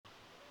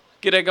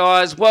G'day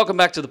guys, welcome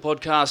back to the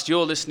podcast.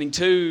 You're listening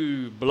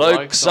to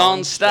Blokes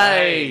on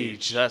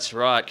Stage. That's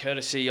right,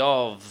 courtesy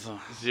of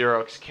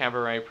Xerox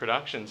Cabaret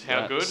Productions.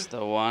 How good? That's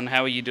the one.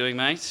 How are you doing,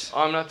 mate?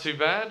 I'm not too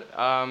bad.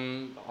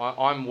 I'm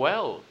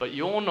well, but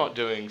you're not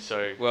doing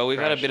so. Well, we've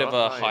had a bit of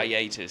a Shot,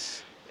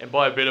 hiatus. And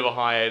by a bit of a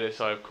hiatus,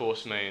 I of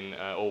course mean,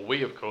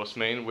 we of course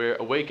mean, we're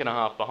a week and a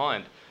half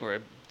behind. We're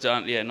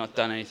not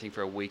done anything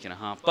for a week and a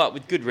half, but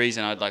with good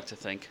reason, I'd like to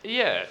think.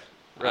 Yeah,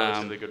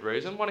 relatively good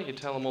reason. Why don't you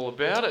tell them all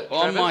about it,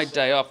 On Travis? my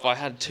day off, I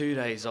had 2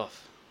 days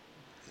off.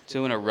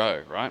 2 in a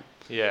row, right?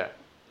 Yeah.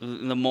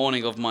 In the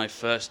morning of my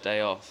first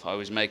day off, I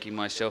was making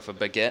myself a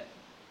baguette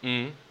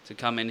to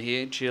come in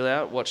here, chill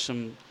out, watch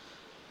some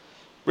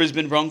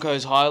Brisbane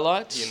Broncos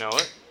highlights. You know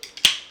it.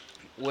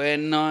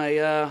 When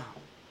I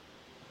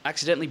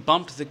accidentally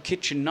bumped the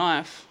kitchen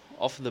knife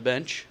off the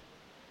bench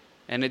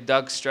and it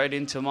dug straight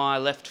into my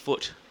left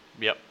foot.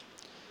 Yep.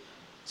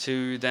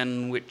 To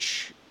then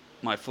which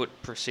my foot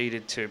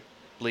proceeded to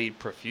bleed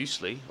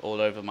profusely all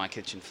over my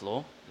kitchen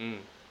floor.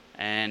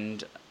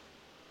 And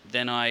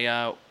then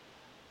I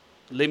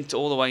limped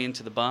all the way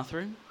into the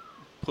bathroom,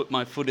 put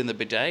my foot in the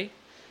bidet,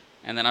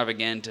 and then I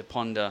began to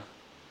ponder,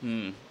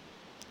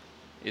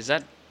 is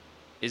that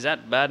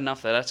bad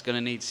enough that that's going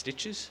to need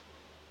stitches?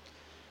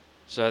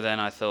 So then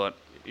I thought,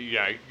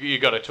 Yeah, you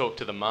got to talk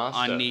to the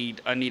master.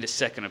 I need a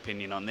second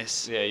opinion on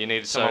this. Yeah, you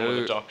need someone with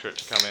a doctorate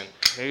to come in.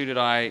 Who did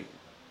I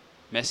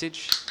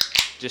message?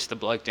 Just the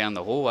bloke down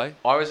the hallway.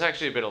 I was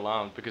actually a bit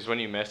alarmed because when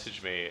you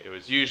messaged me, it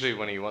was usually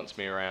when he wants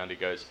me around, he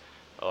goes,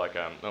 oh,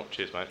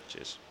 cheers, mate.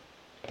 Cheers.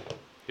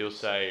 He'll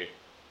say,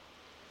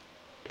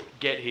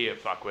 get here,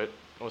 fuckwit,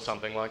 or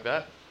something like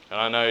that. And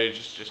I know you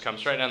just come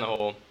straight down the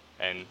hall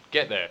and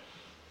get there.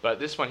 But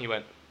this one he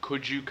went,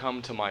 could you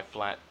come to my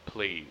flat,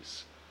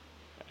 please?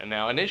 And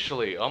now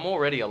initially, I'm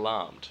already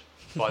alarmed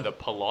by the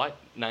polite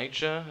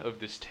nature of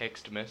this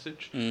text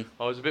message.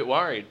 I was a bit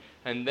worried.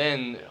 And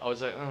then I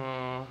was like,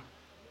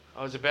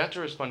 I was about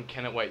to respond,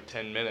 can it wait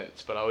 10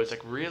 minutes? But I was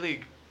like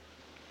I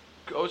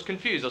was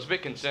confused. I was a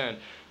bit concerned.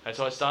 And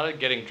so I started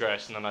getting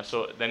dressed, and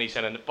then he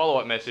sent a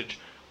follow-up message,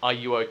 are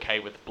you okay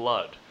with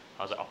blood?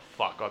 I was like, oh,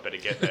 fuck, I better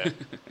get there.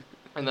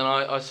 And then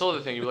I saw the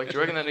thing. He was like, do you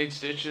reckon that needs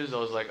stitches? I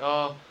was like,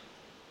 I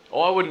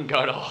wouldn't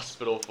go to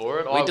hospital for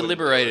it. We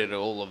deliberated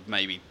all of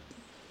maybe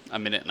a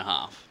minute and a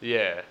half.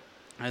 Yeah.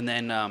 And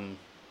then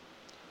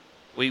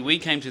we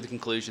came to the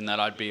conclusion that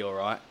I'd be all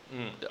right.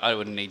 I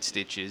wouldn't need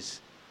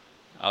stitches.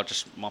 I'll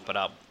just mop it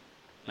up,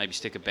 maybe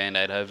stick a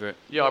Band-Aid over it.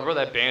 Yeah, I brought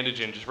that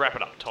bandage in, just wrap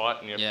it up tight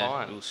and you're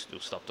fine. It'll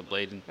stop the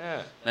bleeding.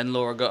 Yeah. Then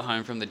Laura got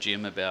home from the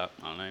gym about,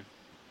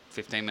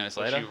 15 minutes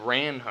later. She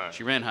ran home.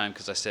 She ran home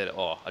because I said,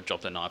 I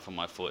dropped a knife on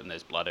my foot and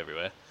there's blood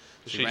everywhere.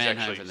 She's ran home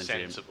actually from the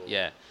sensible. gym.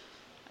 Yeah.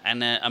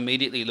 And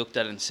immediately looked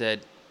at it and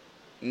said,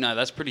 no,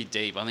 that's pretty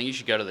deep. I think you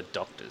should go to the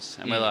doctors.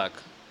 And we're like,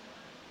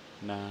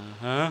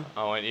 nah.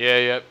 I went,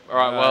 yeah. All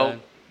right, well,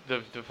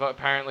 the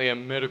apparently a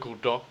medical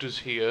doctor's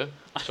here,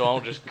 so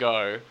I'll just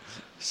go.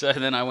 So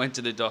then I went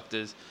to the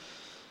doctors,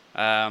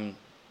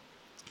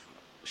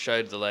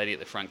 showed the lady at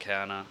the front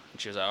counter, and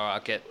she was like, all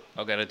right,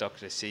 I'll get a doctor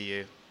to see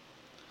you.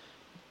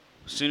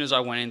 As soon as I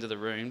went into the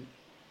room,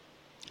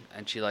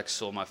 and she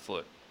saw my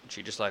foot,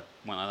 she just went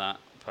like that,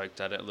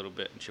 poked at it a little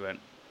bit, and she went,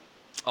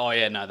 oh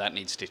yeah, no, that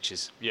needs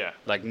stitches. Yeah.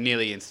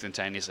 Nearly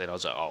instantaneously, and I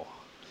was like, oh.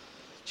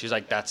 She was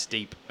like, that's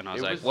deep. And I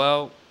was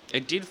well,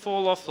 it did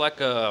fall off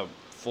a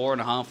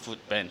 4.5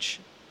 foot bench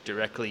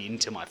directly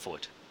into my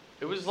foot.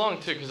 It was long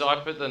too, because I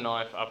put the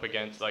knife up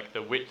against,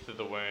 the width of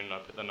the wound, I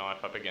put the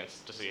knife up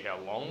against to see how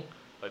long,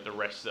 the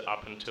rest of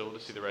up until to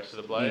see the rest of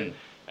the blade.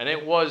 And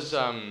it was...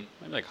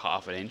 maybe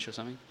half an inch or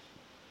something?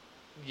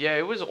 Yeah,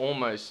 it was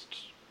almost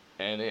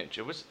an inch.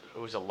 It was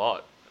a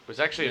lot. It was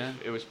actually,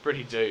 It was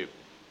pretty deep.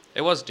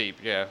 It was deep,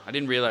 yeah. I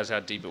didn't realise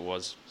how deep it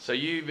was. So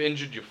you've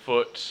injured your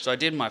foot. So I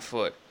did my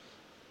foot.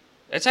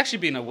 It's actually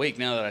been a week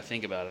now that I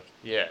think about it.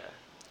 Yeah.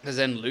 Because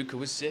then Luca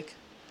was sick.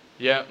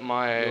 Yeah,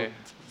 my...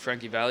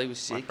 Frankie Valley was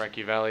sick. My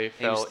Frankie Valley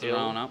fell ill. He was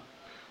thrown up.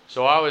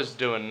 So I was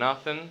doing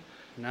nothing.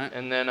 No.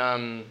 And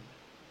then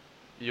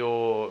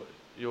your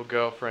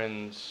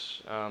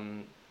girlfriend's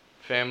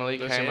family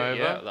came over.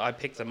 Yeah, I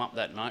picked them up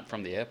that night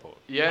from the airport.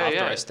 Yeah,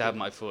 after I stabbed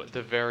my foot.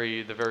 The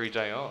very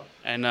day off.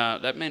 And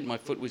that meant my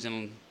foot was in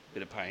a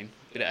bit of pain,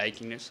 a bit of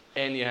achiness.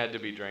 And you had to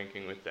be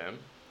drinking with them.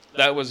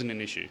 That wasn't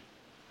an issue.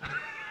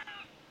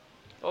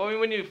 I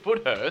mean, when your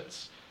foot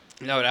hurts...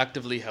 No, it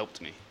actively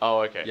helped me. Oh,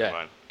 okay. Yeah.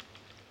 Fine.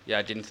 Yeah,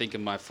 I didn't think of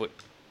my foot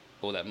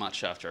all that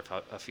much after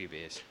a few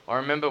beers. I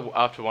remember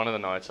after one of the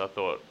nights, I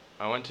thought...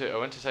 I went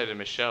to say to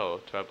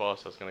Michelle, to our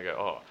boss, I was going to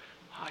go,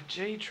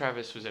 gee,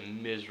 Travis was a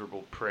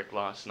miserable prick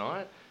last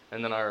night.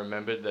 And then I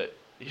remembered that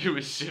he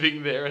was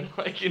sitting there in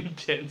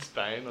intense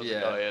pain. I was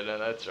like, oh yeah, no,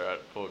 that's right,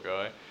 poor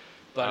guy.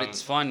 But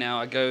it's fine now.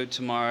 I go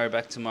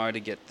back tomorrow to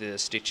get the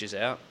stitches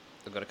out.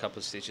 I've got a couple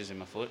of stitches in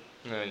my foot.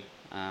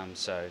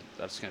 So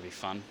that's going to be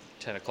fun.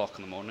 10 o'clock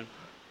in the morning.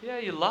 Yeah,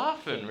 you're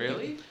laughing,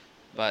 really?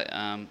 But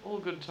all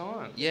good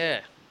time.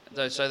 Yeah.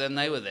 So then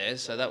they were there,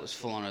 so that was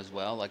full on as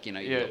well. Like, you know,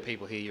 you've Yeah. got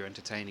people here you're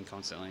entertaining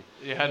constantly.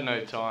 You had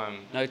no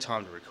time. No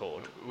time to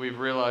record. We've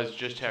realised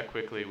just how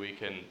quickly we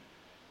can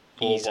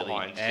fall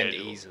behind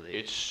schedule. Easily.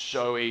 It's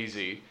so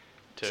easy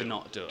to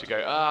not do it. To go,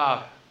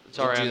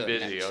 sorry, We'll do I'm that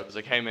busy. next. I was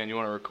like, hey man, you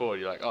want to record?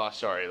 You're like, oh,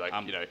 sorry, like,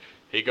 you know,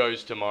 he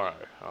goes tomorrow.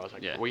 I was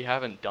like, Yeah. we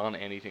haven't done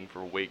anything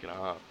for a week and a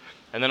half.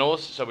 And then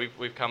also, so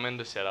we've come in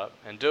to set up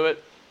and do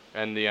it,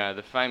 and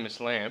the famous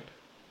lamp,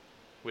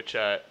 which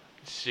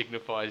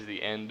signifies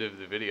the end of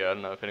the video. I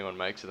don't know if anyone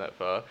makes it that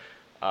far.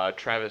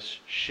 Travis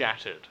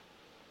shattered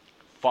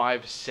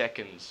 5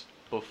 seconds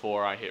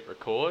before I hit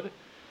record.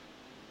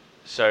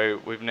 So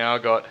we've now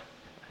got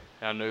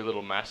our new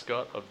little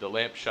mascot of the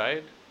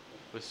lampshade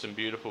with some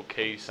beautiful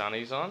key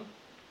sunnies on,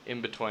 in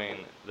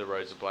between the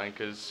Rosa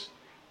Blancas.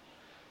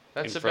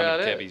 That's in front about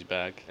of it. Kevy's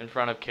bag. In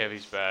front of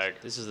Kevy's bag.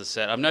 This is the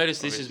set. I've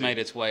noticed this has Obviously. made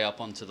its way up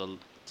onto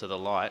the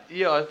light.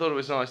 Yeah, I thought it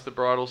was nice. The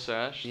bridal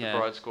sash, Yeah. the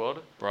bride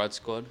squad. Bride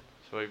squad.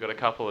 So we've got a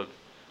couple of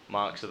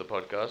marks of the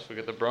podcast. We've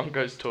got the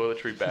Broncos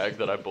toiletry bag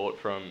that I bought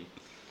from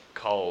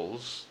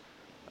Coles.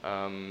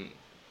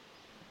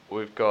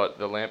 We've got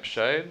the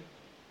lampshade,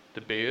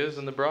 the beers,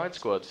 and the bride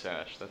squad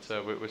sash. That's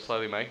we're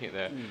slowly making it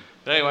there.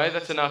 But anyway,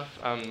 that's enough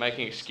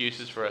making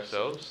excuses for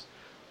ourselves.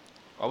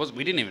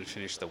 We didn't even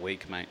finish the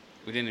week, mate.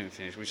 We didn't even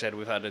finish. We said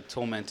we've had a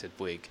tormented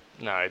week.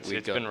 No, it's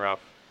been rough.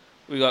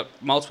 We got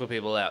multiple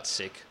people out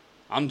sick.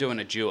 I'm doing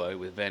a duo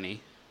with Venny.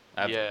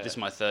 Yeah. This is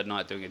my third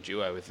night doing a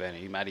duo with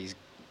Venny. Maddie's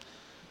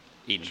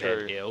in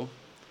True. bed ill.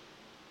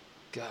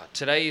 God,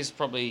 today is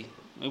probably...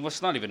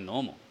 it's not even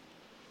normal.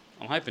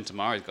 I'm hoping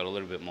tomorrow's got a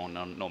little bit more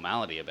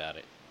normality about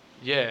it.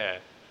 Yeah,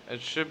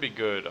 it should be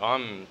good.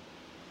 I'm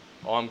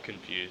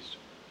confused.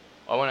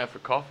 I went out for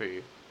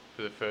coffee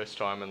for the first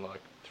time in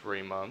like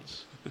 3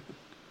 months.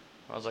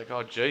 I was like,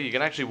 oh gee, you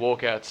can actually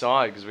walk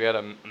outside because we had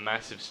a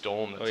massive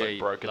storm that's like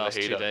broken the last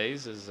heater. 2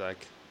 days is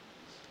like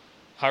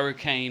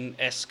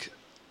hurricane-esque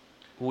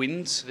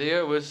winds. Yeah,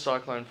 it was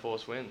cyclone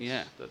force winds.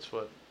 Yeah. That's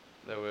what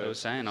they were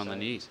saying on the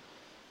news.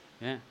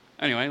 Yeah.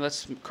 Anyway,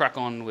 let's crack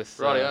on with...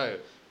 Rightio.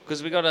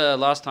 Because we got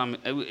last time,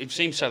 it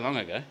seems so long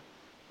ago,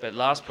 but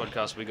last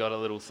podcast we got a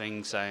little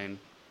thing saying,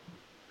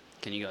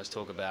 can you guys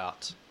talk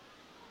about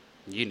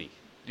uni?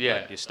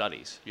 Yeah. Like your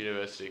studies.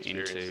 University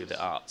experiences. Into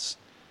the arts.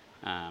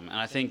 And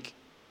I think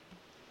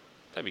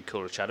that'd be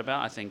cool to chat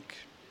about. I think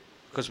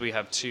because we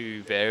have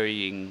 2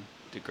 varying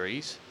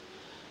degrees.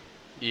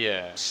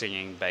 Yeah.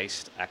 Singing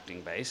based,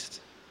 acting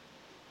based.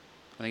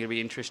 I think it'd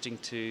be interesting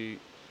to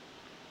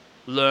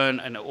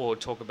learn or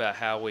talk about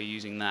how we're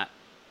using that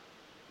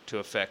to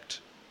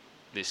affect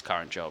this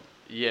current job.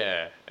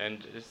 Yeah,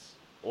 and it's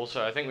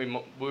also I think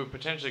we're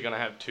potentially going to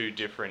have 2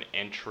 different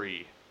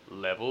entry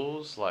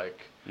levels,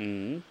 like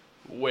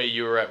where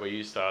you were at, where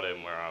you started,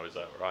 and where I was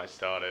at, where I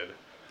started.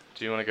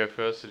 Do you want to go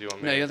first, or do you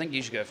want me? No, I think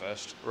you should go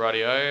first.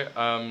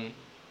 Rightio.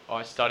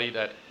 I studied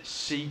at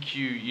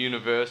CQ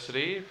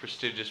University,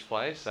 prestigious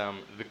place,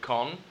 the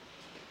con,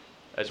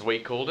 as we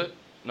called it,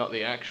 not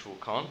the actual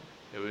con.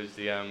 It was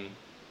the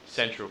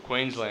Central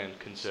Queensland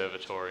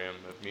Conservatorium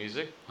of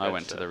Music. I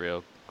went to the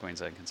real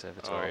Queensland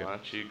Conservatorium. Oh,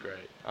 aren't you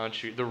great?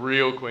 Aren't you? The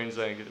real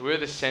Queensland. We're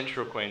the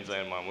Central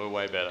Queensland one. We're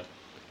way better.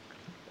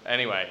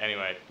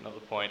 Anyway, not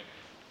the point.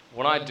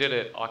 When I did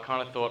it, I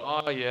kind of thought,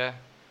 oh yeah,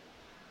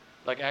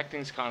 like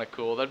acting's kind of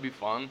cool. That'd be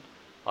fun.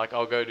 Like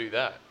I'll go do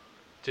that.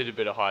 Did a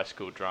bit of high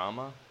school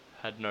drama.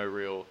 Had no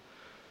real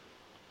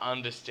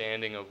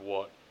understanding of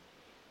what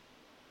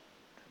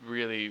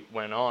really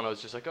went on. I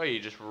was just like, oh, you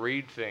just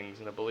read things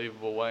in a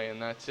believable way,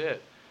 and that's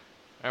it.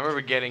 I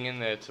remember getting in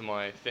there to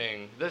my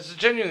thing. That's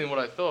genuinely what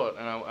I thought,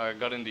 and I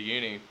got into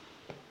uni,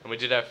 and we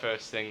did our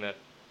first thing that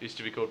used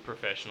to be called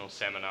professional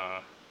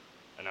seminar,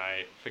 and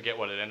I forget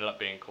what it ended up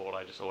being called.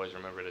 I just always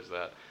remember it as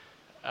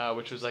that,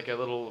 which was like a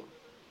little.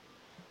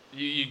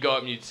 You'd go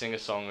up and you'd sing a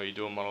song or you'd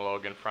do a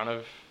monologue in front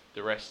of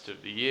the rest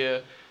of the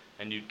year,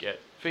 and you'd get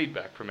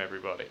feedback from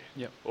everybody,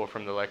 or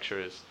from the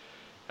lecturers.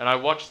 And I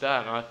watched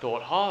that and I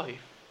thought, holy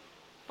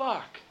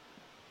fuck,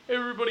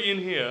 everybody in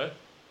here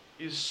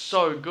is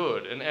so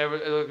good. And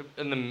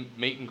in the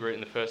meet and greet in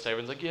the first day,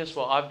 everyone's like, yes,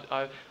 well,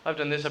 I've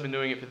done this, I've been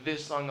doing it for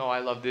this long, oh, I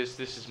love this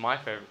is my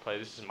favourite play,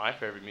 this is my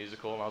favourite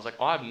musical. And I was like,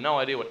 I have no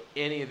idea what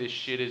any of this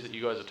shit is that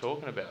you guys are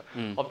talking about.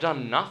 I've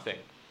done nothing.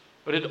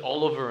 I did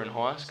Oliver in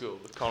high school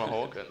with Connor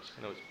Hawkins,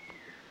 and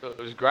it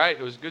was great,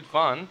 it was good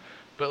fun,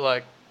 but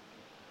like,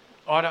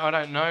 I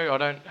don't know, I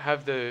don't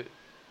have the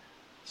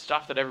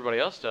stuff that everybody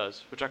else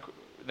does, which I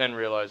then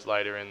realised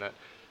later in that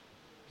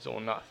it's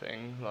all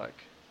nothing, like,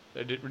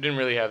 they didn't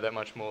really have that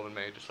much more than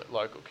me, just like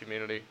local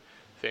community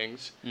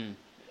things.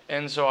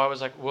 And so I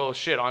was like, well,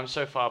 shit, I'm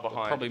so far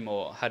behind. Probably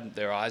more, had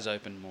their eyes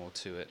opened more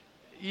to it.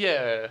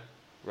 Yeah.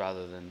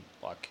 Rather than,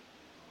 like,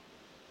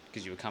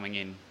 because you were coming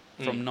in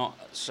from not,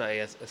 say,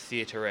 a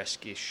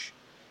theatre-esque-ish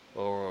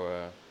or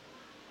a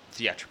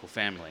theatrical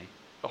family.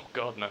 Oh,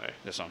 God, no.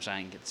 That's what I'm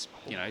saying. It's,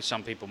 you know,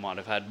 some people might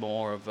have had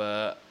more of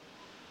a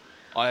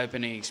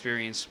eye-opening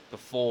experience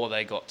before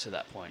they got to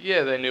that point.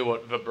 Yeah, they knew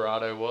what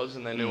vibrato was,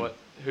 and they knew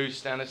who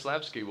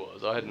Stanislavski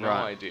was. I had no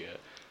idea.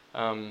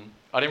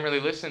 I didn't really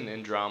listen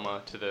in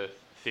drama to the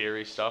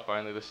theory stuff. I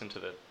only listened to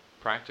the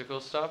practical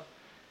stuff,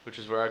 which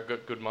is where I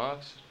got good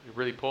marks.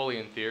 Really poorly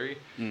in theory.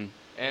 Mm.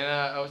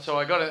 And so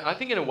I got it. I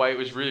think in a way it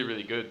was really,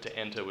 really good to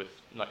enter with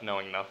like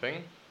knowing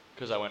nothing,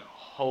 because I went,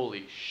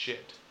 holy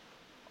shit,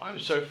 I'm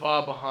so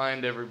far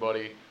behind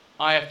everybody.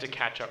 I have to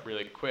catch up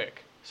really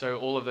quick. So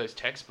all of those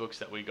textbooks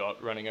that we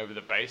got running over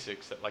the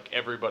basics that like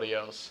everybody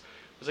else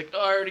was like,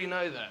 oh, I already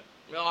know that.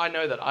 Oh, I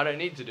know that. I don't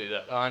need to do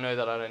that. Oh, I know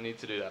that. I don't need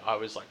to do that. I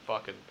was like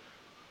fucking,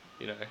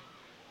 you know,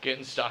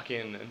 getting stuck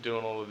in and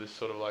doing all of this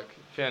sort of like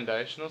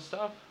foundational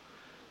stuff,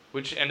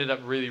 which ended up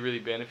really, really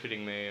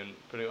benefiting me. And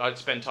I'd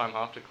spend time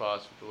after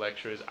class with the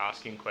lecturers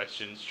asking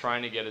questions,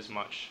 trying to get as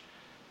much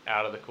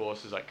out of the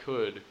course as I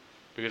could,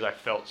 because I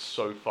felt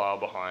so far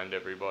behind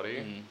everybody.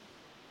 Mm.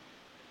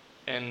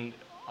 And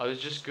I was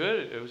just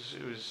good.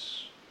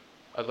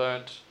 I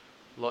learnt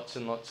lots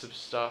and lots of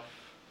stuff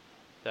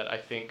that I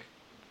think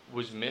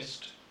was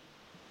missed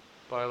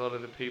by a lot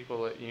of the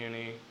people at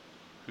uni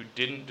who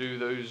didn't do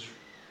those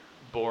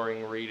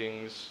boring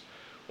readings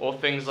or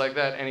things like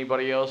that.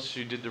 Anybody else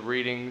who did the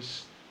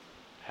readings,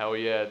 hell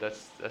yeah,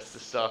 that's the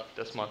stuff.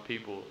 That's my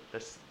people.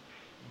 That's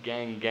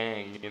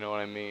gang, you know what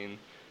I mean?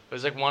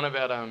 There's like one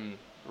about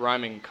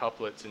rhyming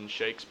couplets in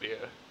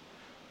Shakespeare.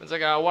 It's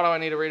like, what do I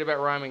need to read about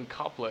rhyming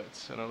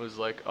couplets? And I was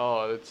like,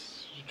 oh,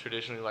 that's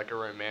traditionally like a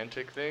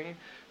romantic thing.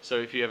 So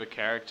if you have a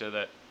character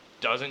that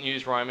doesn't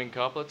use rhyming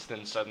couplets,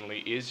 then suddenly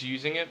is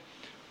using it,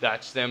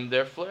 that's them.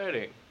 They're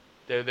flirting.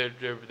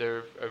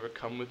 They're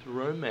overcome with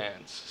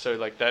romance. So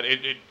like that,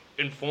 it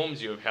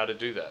informs you of how to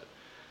do that.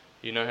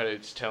 You know how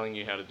it's telling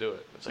you how to do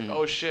it. It's like,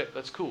 oh shit,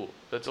 that's cool.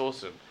 That's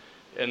awesome.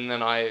 And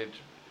then I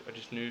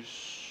just knew.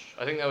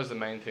 I think that was the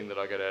main thing that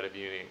I got out of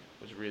uni.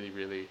 Was really,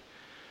 really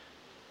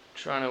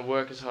trying to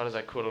work as hard as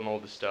I could on all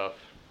the stuff.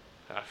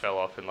 And I fell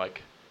off in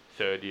like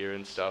third year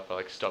and stuff. I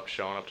like stopped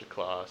showing up to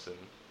class and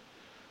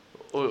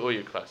all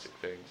your classic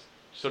things.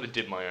 Sort of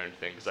did my own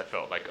thing because I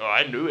felt like, oh,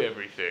 I knew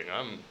everything.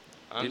 I'm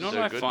You know so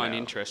what I good find now.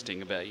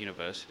 interesting about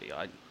university?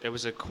 There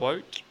was a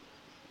quote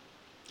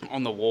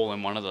on the wall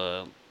in one of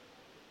the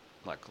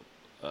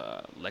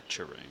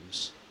lecture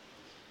rooms.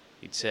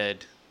 It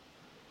said,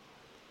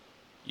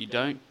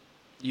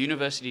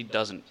 university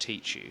doesn't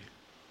teach you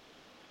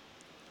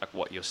like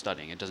what you're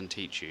studying. It doesn't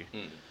teach you.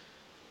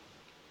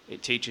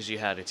 It teaches you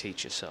how to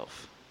teach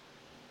yourself,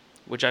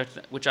 which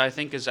I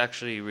think is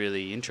actually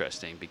really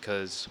interesting,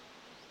 because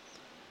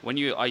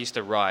I used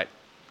to write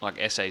like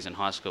essays in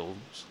high school,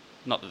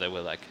 not that they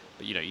were like,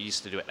 but you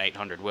used to do an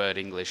 800-word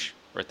English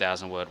or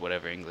 1,000-word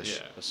whatever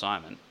English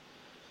assignment.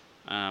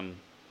 I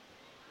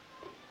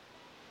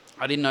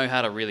didn't know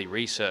how to really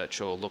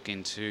research or look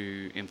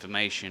into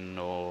information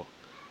or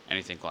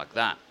anything like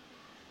that,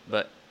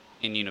 but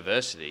in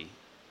university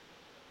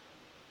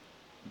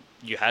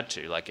you had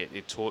to, like,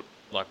 it taught,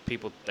 like,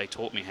 they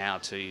taught me how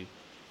to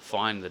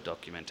find the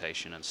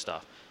documentation and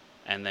stuff,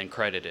 and then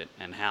credit it,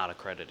 and how to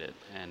credit it,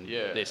 and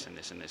this and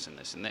this and this and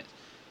this and this.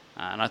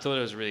 And I thought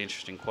it was a really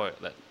interesting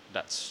quote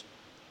that's,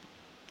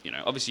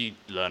 obviously you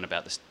learn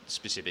about the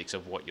specifics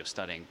of what you're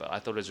studying, but I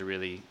thought it was a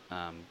really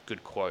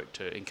good quote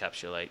to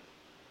encapsulate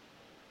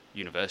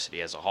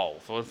university as a whole,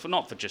 for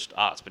not for just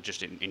arts, but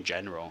just in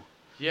general.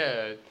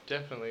 Yeah,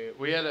 definitely.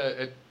 We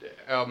had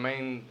our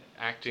main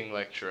acting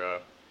lecturer,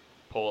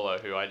 Paula,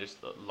 who I just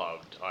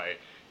loved.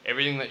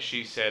 Everything that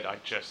she said,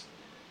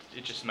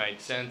 it just made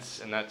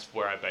sense, and that's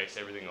where I base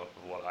everything off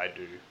of what I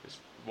do, is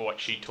what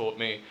she taught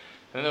me. And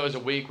then there was a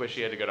week where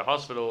she had to go to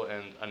hospital,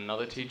 and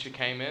another teacher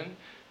came in,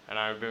 and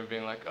I remember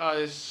being like, oh,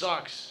 this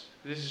sucks.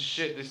 This is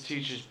shit. This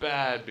teacher's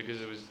bad, because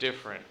it was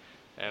different.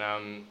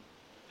 And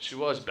she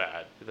was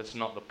bad, but that's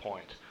not the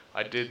point.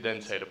 I did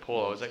then say to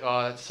Paula, I was like,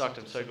 oh, that sucked.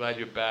 I'm so glad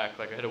you're back.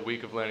 Like, I had a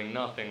week of learning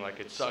nothing. Like,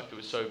 it sucked. It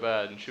was so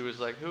bad. And she was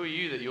like, who are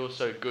you that you're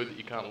so good that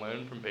you can't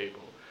learn from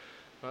people?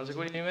 And I was like,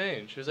 what do you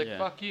mean? She was like,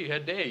 fuck you. How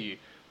dare you?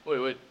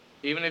 Wait.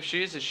 Even if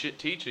she is a shit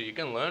teacher, you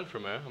can learn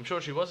from her. I'm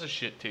sure she was a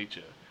shit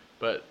teacher.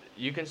 But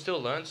you can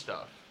still learn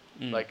stuff.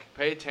 Like,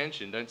 pay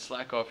attention. Don't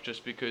slack off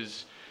just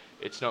because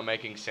it's not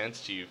making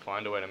sense to you.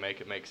 Find a way to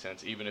make it make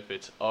sense. Even if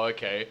it's, oh,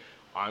 okay,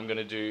 I'm going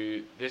to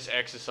do this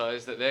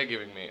exercise that they're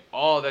giving me.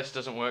 Oh, this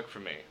doesn't work for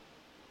me.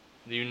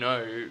 You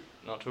know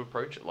not to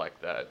approach it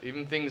like that.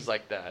 Even things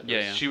like that.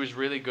 Yeah. She was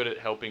really good at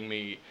helping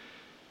me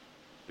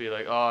be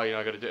like, oh,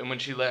 I got to do it. And when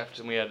she left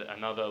and we had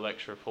another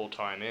lecturer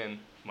full-time in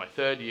for my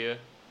third year,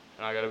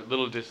 and I got a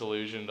little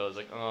disillusioned. I was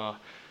like, oh,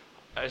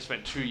 I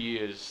spent 2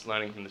 years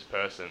learning from this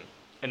person,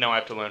 and now I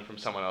have to learn from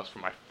someone else for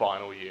my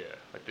final year,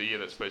 like the year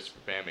that's supposed to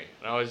prepare me.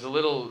 And I was a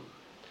little,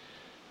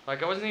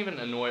 like, I wasn't even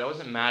annoyed. I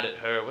wasn't mad at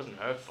her. It wasn't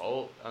her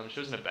fault. She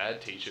wasn't a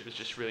bad teacher. It was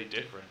just really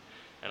different.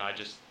 And I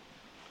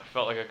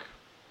felt like it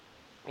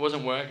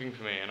wasn't working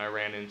for me. And I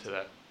ran into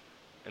that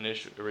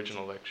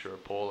original lecturer,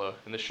 Paula,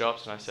 in the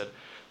shops, and I said,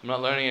 I'm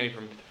not learning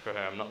anything from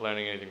her. I'm not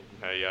learning anything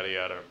from her, yada,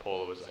 yada. And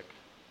Paula was like,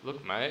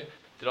 look, mate,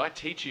 did I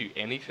teach you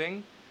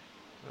anything?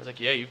 I was like,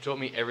 yeah, you've taught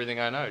me everything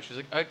I know. She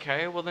was like,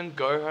 okay, well then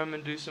go home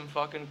and do some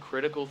fucking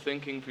critical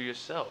thinking for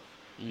yourself.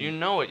 You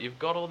know it. You've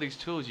got all these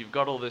tools. You've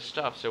got all this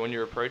stuff. So when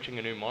you're approaching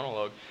a new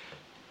monologue,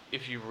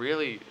 if you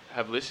really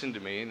have listened to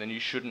me, then you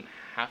shouldn't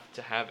have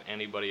to have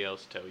anybody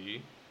else tell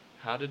you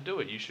how to do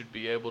it. You should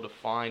be able to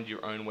find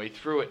your own way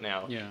through it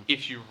now. Yeah.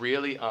 If you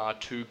really are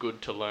too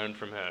good to learn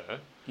from her,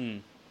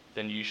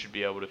 then you should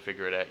be able to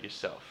figure it out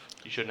yourself.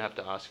 You shouldn't have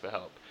to ask for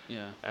help.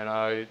 Yeah.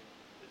 And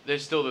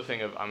there's still the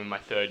thing of, I'm in my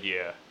 3rd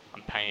year,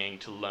 I'm paying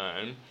to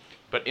learn,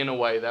 but in a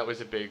way that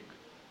was a big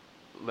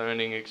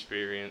learning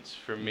experience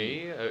for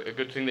me. A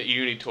good thing that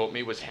uni taught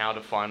me was how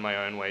to find my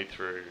own way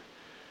through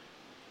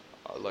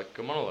like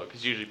a monologue,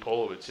 because usually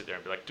Paula would sit there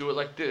and be like, do it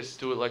like this,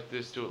 do it like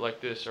this, do it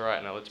like this,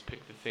 alright, now let's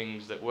pick the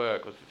things that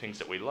work, or the things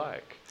that we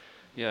like.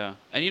 Yeah.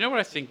 And you know what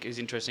I think is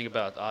interesting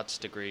about arts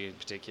degree in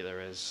particular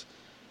is,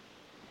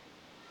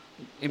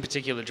 in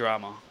particular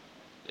drama,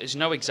 there's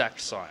no exact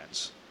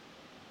science.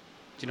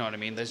 Do you know what I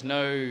mean? There's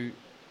no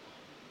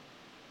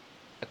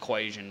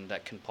equation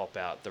that can pop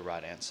out the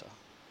right answer.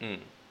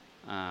 And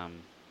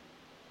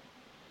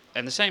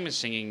the same as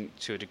singing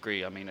to a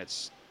degree. I mean,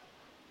 it's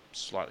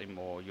slightly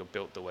more, you're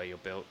built the way you're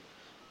built,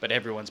 but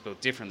everyone's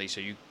built differently.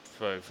 So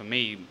for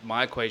me,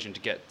 my equation to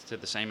get to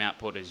the same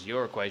output as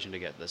your equation to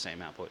get the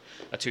same output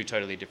are 2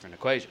 totally different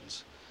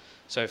equations.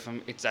 So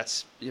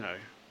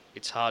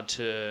it's hard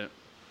to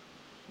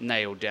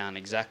nail down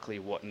exactly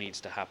what needs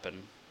to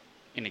happen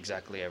in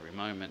exactly every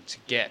moment to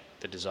get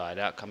the desired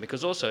outcome,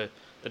 because also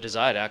the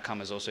desired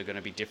outcome is also going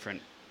to be different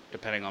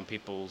depending on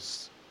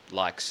people's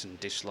likes and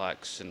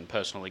dislikes and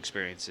personal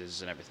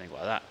experiences and everything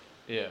like that.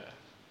 Yeah.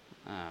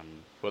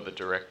 What the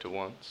director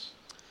wants.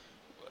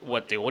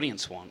 What the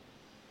audience want.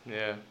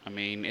 Yeah. I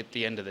mean, at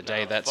the end of the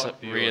day, that's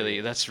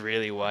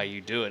really why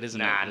you do it, isn't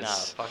it? Nah,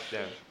 fuck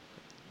them.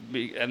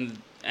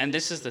 And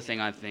this is the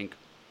thing I think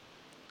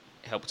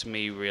helped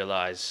me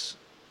realize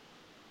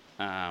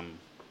that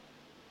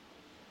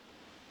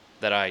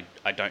I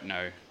don't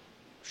know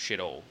shit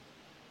all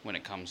when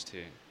it comes to,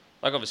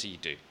 like, obviously you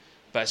do,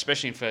 but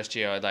especially in first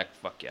year,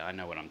 fuck yeah, I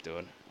know what I'm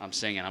doing. I'm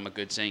singing. I'm a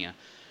good singer.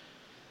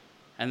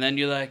 And then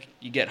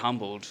you get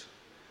humbled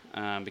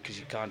because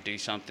you can't do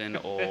something,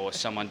 or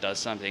someone does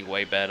something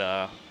way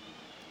better,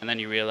 and then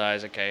you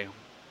realize, okay,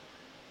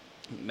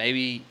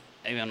 maybe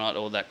I'm not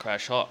all that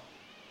crash hot.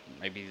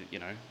 Maybe,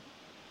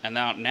 and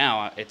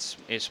now it's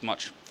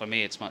much, for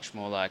me, it's much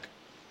more like,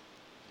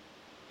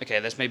 okay,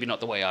 that's maybe not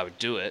the way I would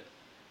do it,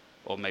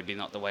 or maybe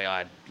not the way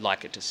I'd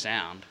like it to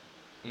sound,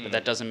 but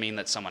that doesn't mean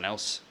that someone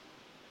else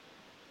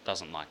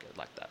doesn't like it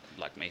like that,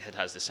 like me, that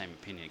has the same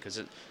opinion,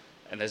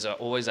 and there's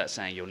always that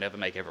saying, you'll never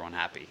make everyone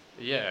happy.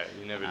 Yeah,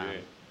 you never do.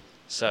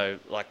 So,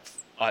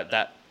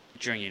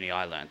 during uni,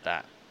 I learned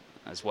that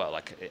as well.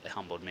 Like, it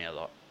humbled me a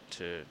lot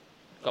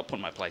got put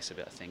in my place a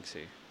bit, I think,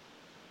 too.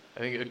 I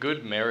think a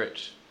good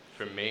merit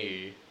for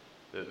me,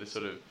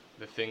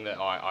 the thing that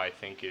I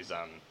think is,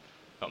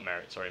 not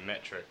merit, sorry,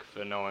 metric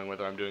for knowing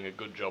whether I'm doing a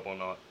good job or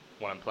not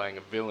when I'm playing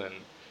a villain,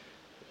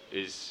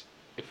 is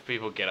if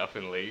people get up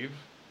and leave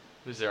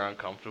because they're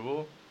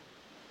uncomfortable.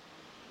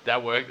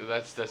 That worked.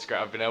 That's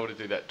great. I've been able to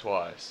do that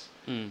twice.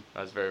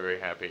 I was very, very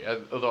happy.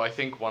 Although I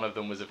think one of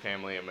them was a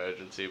family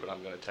emergency, but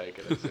I'm going to take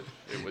it as if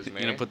it was me.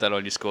 You're going to put that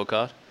on your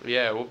scorecard?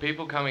 Yeah, well,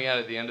 people coming out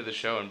at the end of the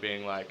show and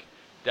being like,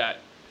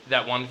 that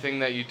one thing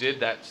that you did,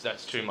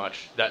 that's too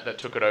much. That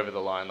took it over the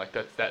line. Like,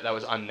 that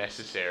was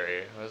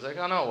unnecessary. I was like,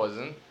 oh, no, it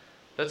wasn't.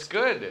 That's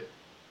good.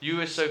 You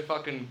were so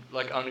fucking,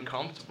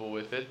 uncomfortable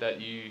with it that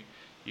you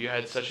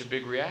had such a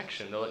big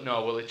reaction. They're like,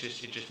 no, well, it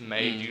just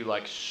made you,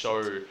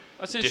 so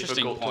That's an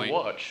difficult to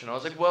watch. And I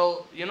was like,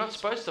 well, you're not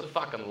supposed to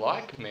fucking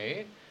like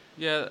me.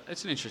 Yeah,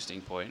 it's an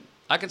interesting point.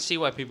 I can see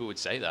why people would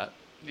say that.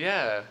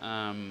 Yeah.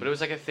 But it was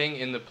like a thing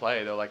in the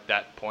play. They're like,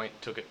 that point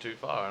took it too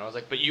far. And I was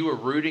like, but you were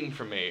rooting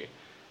for me.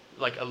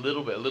 Like, a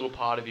little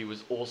part of you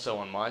was also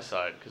on my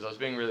side. Because I was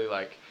being really,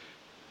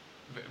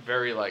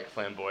 very,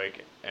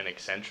 flamboyant and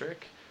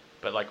eccentric.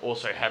 But,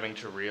 also having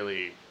to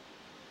really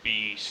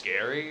be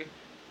scary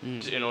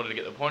in order to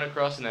get the point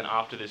across. And then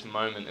after this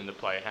moment in the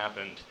play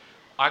happened,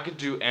 I could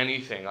do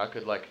anything. I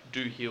could,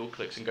 do heel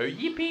clicks and go,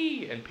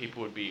 yippee! And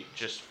people would be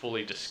just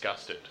fully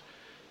disgusted.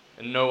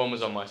 And no one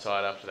was on my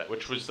side after that,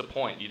 which was the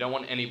point. You don't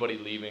want anybody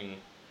leaving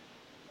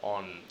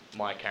on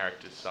my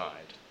character's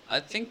side. I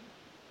think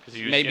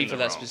maybe for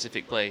that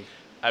specific play.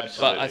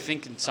 Absolutely. But I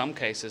think in some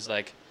cases,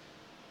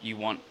 you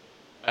want,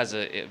 as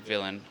a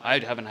villain, I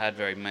haven't had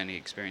very many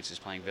experiences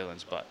playing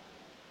villains, but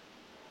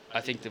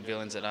I think the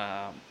villains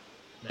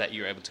that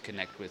you're able to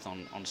connect with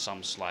on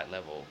some slight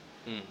level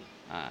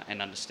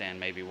and understand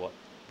maybe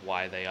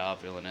why they are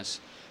villainous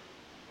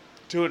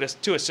to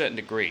a certain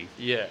degree.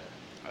 Yeah.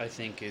 I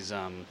think is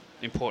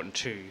important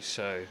too.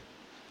 So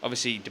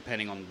obviously,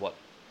 depending on what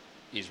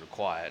is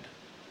required,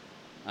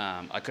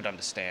 I could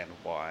understand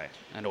why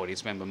an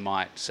audience member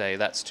might say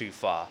that's too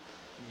far.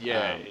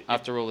 Yeah.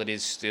 After all, it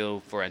is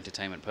still for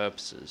entertainment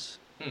purposes.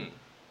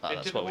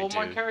 That's what we do.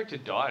 Well, my character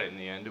died in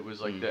the end. It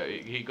was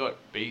he got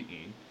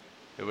beaten.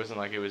 It wasn't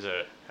like it was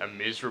a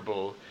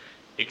miserable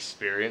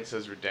experience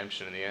as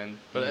redemption in the end.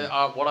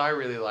 But what I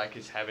really like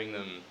is having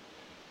them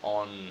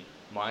on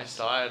my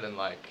side and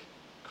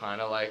kind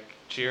of like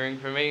cheering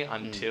for me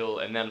until,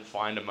 and then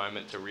find a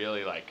moment to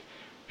really like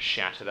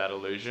shatter that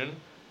illusion,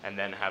 and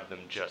then have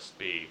them just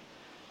be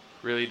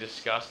really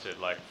disgusted.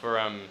 Like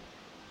for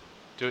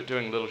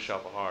doing Little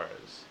Shop of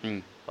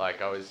Horrors.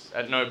 Like I was,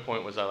 at no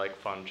point was I like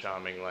fun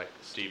charming like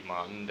Steve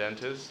Martin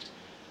dentist,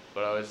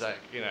 but I was like,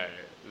 you know,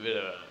 a bit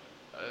of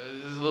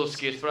a little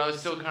skits, but I was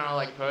still kind of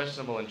like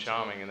personable and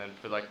charming. And then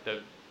for like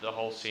the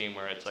whole scene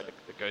where it's like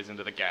it goes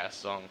into the gas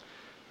song,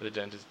 where the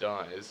dentist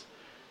dies,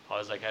 I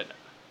was like,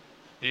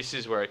 this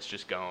is where it's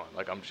just going.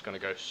 Like I'm just gonna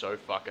go so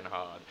fucking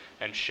hard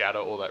and shatter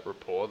all that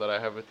rapport that I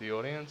have with the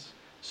audience,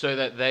 so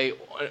that they,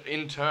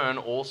 in turn,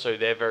 also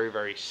they're very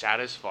very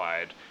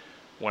satisfied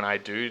when I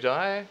do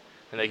die,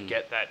 and they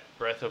get that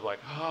breath of like,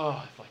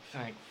 oh, like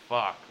thank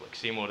fuck, like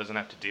Seymour doesn't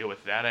have to deal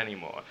with that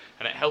anymore,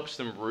 and it helps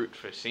them root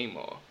for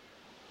Seymour.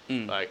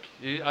 Like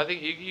I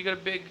think you got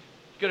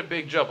a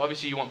big job.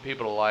 Obviously, you want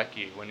people to like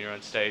you when you're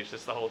on stage.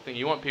 That's the whole thing.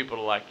 You want people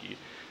to like you,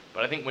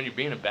 but I think when you're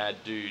being a bad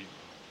dude,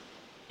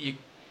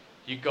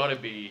 you got to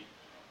be,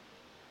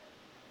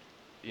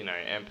 you know,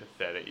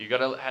 empathetic. You got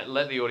to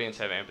let the audience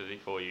have empathy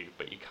for you,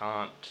 but you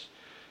can't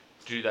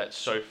do that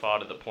so far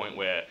to the point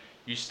where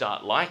you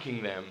start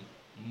liking them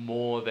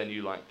more than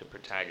you like the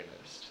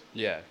protagonist.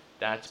 Yeah.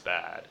 That's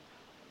bad.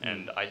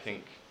 And I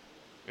think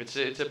it's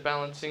a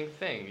balancing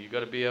thing. You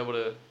got to be able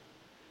to,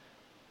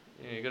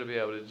 you got to be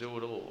able to do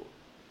it all.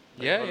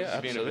 Like, Yeah,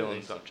 absolutely. Being a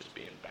villain's not just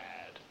being bad.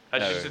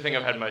 That's just the thing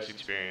I've had most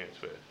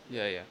experience with.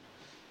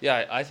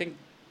 Yeah, I think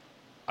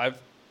I've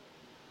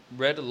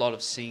read a lot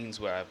of scenes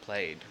where I've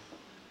played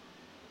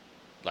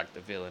like the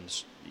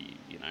villains,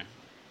 you know.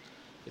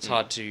 It's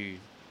hard to,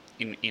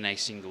 in a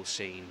single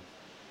scene,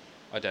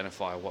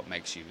 identify what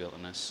makes you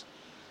villainous.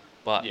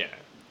 But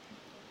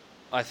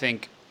I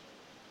think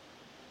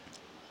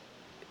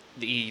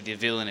the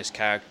villainous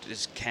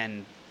characters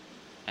can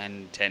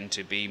and tend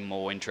to be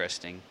more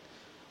interesting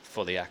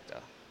for the actor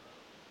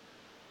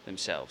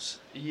themselves.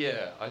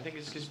 Yeah, I think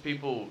it's because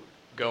people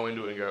go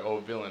into it and go, oh,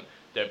 villain,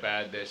 they're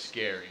bad, they're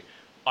scary.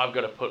 I've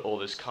got to put all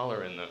this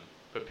colour in them.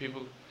 But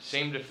people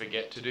seem to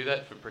forget to do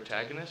that for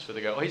protagonists, where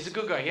they go, oh, he's a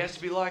good guy, he has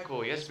to be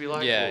likeable,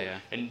 Yeah.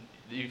 And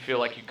you feel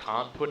like you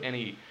can't put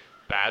any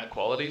bad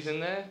qualities in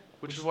there,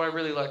 which is what I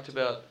really liked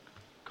about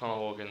Connor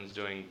Hawkins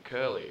doing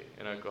Curly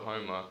in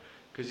Oklahoma,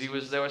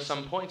 because there were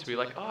some points where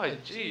you're like, oh,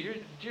 gee,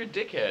 you're a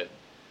dickhead.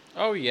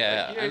 Oh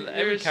yeah, like,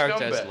 every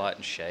character has light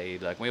and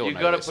shade. Like we all know.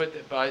 You've got to put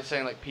that by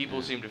saying like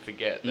people seem to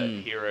forget that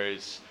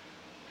heroes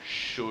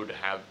should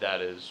have that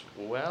as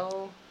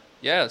well.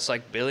 Yeah, it's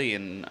like Billy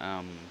in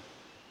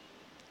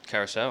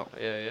Carousel.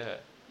 Yeah.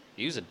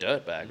 He was a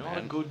dirtbag, Not man.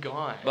 a good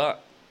guy.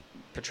 But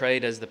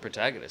portrayed as the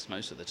protagonist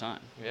most of the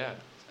time. Yeah.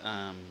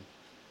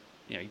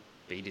 You know, he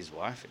beat his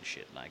wife and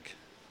shit. Like,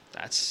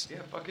 that's...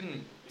 Yeah,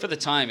 fucking... For the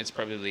time, it's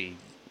probably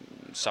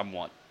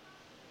somewhat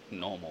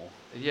normal.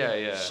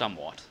 Yeah.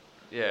 Somewhat.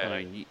 Yeah.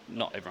 I mean,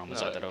 not everyone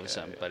was like that,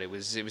 obviously, but it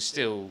was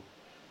still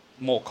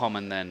more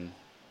common than,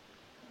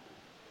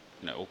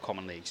 you know, or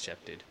commonly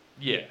accepted.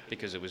 Yeah.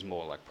 Because it was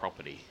more like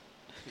property,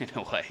 in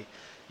a way.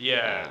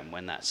 Yeah.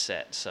 When that's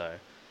set, so...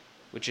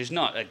 Which is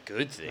not a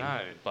good thing,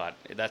 but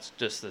that's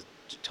just the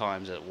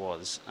times it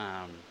was.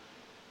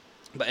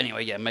 But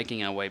anyway, yeah,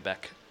 making our way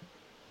back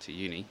to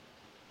uni,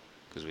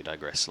 because we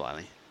digress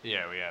slightly.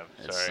 Yeah, we have.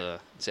 Sorry.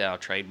 It's our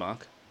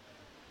trademark.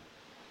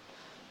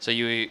 So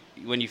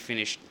when you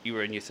finished, you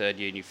were in your third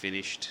year and you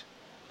finished.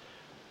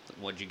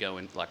 What did you go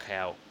in? Like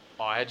how?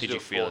 I had to do a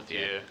fourth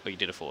year. Oh, you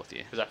did a fourth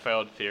year. Because I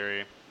failed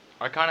theory.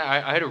 I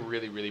had a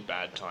really really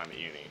bad time at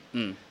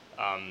uni.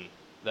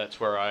 That's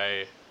where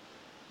I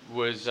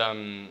was.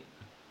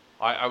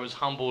 I was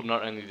humbled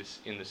not only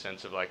in the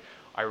sense of like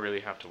I really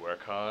have to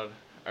work hard.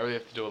 I really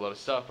have to do a lot of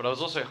stuff, but I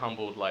was also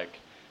humbled like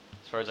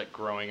as far as like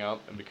growing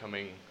up and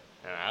becoming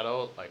an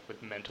adult, like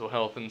with mental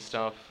health and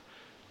stuff.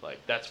 Like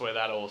that's where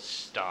that all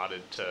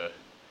started to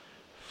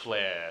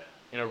flare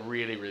in a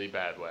really, really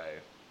bad way.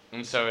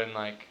 And so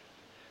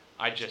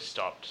I just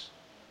stopped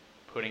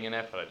putting in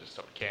effort, I just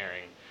stopped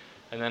caring.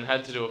 And then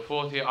had to do a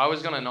fourth year. I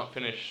was gonna not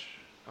finish.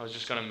 I was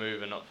just gonna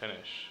move and not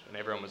finish. And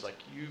everyone was like,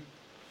 you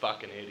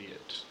fucking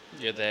idiot.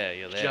 You're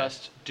there.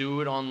 Just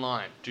do it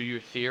online. Do your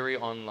theory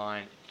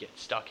online. Get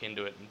stuck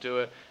into it and do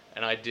it.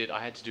 And I did.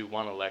 I had to do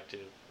one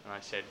elective. And I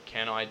said,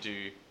 can I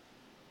do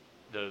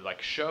the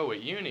show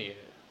at uni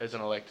as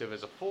an elective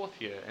as a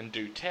fourth year and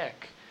do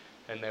tech?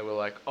 And they were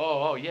like,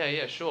 oh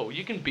yeah, sure. Well,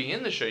 you can be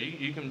in the show.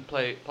 You can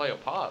play a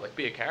part, like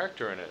be a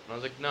character in it. And I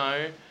was like,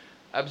 no,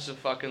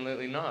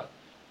 absolutely not.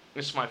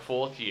 This is my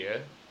fourth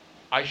year.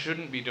 I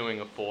shouldn't be doing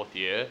a fourth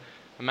year.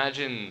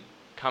 Imagine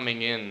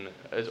coming in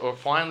or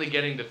finally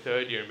getting to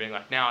third year and being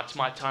like, now it's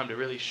my time to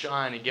really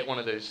shine and get one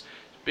of those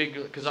big,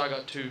 because I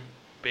got two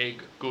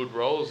big good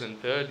roles in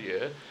third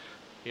year.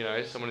 You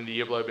know, someone in the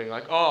year below being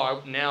like,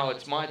 oh, now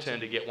it's my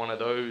turn to get one of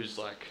those,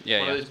 of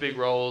those big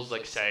roles,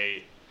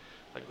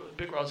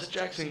 big roles that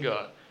Jackson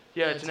got.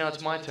 Yeah, now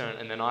it's my turn.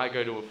 And then I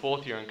go to a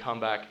fourth year and come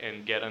back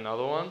and get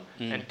another one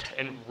and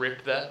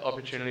rip that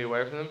opportunity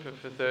away from them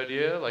for third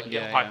year.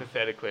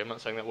 Hypothetically, I'm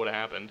not saying that would have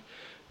happened.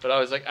 But I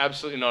was like,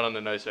 absolutely not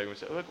under no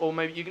circumstances. Like, or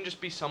maybe you can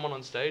just be someone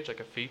on stage, like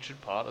a featured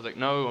part. I was like,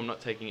 no, I'm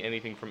not taking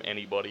anything from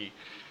anybody.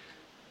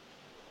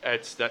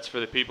 That's for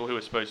the people who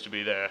are supposed to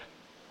be there.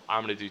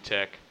 I'm gonna do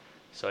tech.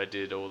 So I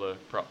did all the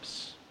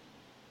props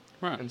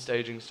and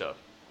staging stuff.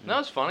 And that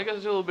was fun. I got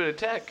to do a little bit of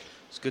tech.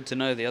 It's good to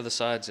know the other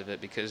sides of it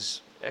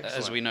because,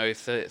 as we know,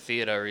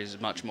 theatre is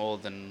much more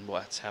than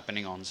what's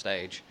happening on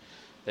stage.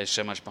 There's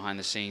so much behind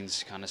the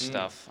scenes kind of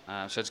stuff.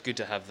 So it's good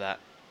to have that.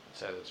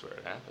 So that's where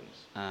it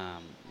happens.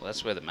 Well,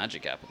 that's where the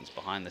magic happens,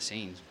 behind the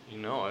scenes. You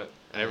know it.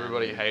 And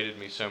everybody hated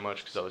me so much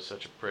because I was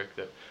such a prick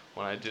that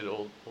when I did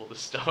all the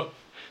stuff,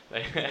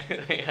 they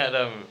had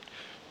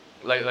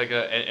like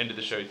a end of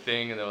the show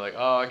thing, and they were like,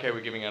 oh, okay, we're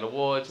giving out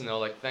awards, and they were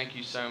like, thank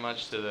you so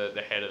much to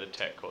the head of the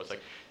tech course.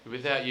 Like,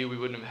 without you, we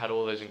wouldn't have had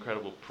all those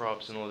incredible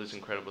props and all this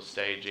incredible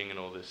staging and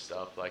all this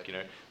stuff, like, you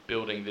know,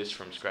 building this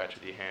from scratch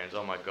with your hands.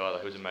 Oh my god,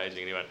 like, it was amazing.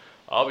 And he went,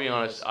 I'll be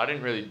honest, I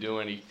didn't really do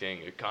anything.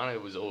 It kind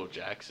of was all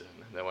Jackson.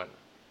 And they went,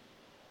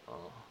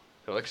 oh.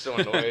 They were like so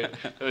annoyed.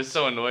 They were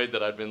so annoyed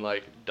that I'd been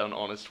like done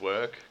honest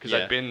work, because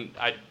I'd been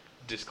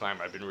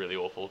really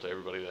awful to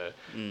everybody there.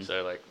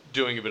 So like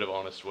doing a bit of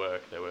honest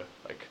work, they were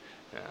like,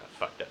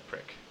 fuck that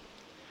prick.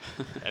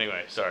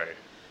 Anyway, sorry.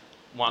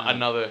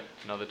 Another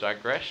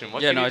digression.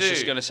 What can you do? I was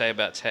just going to say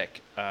about tech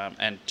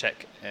and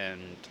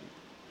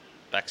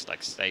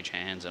backstage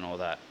hands and all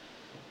that.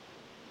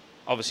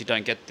 Obviously,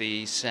 don't get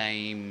the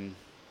same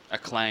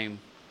acclaim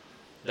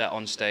that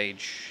on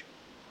stage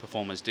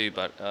performers do,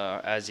 but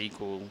as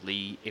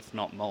equally, if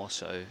not more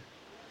so,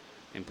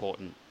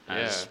 important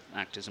as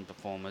actors and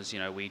performers. You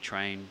know, we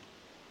train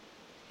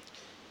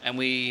and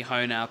we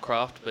hone our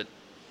craft, but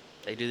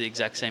they do the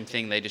exact same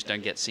thing. They just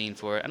don't get seen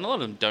for it, and a lot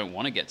of them don't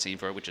want to get seen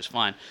for it, which is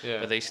fine. Yeah.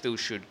 But they still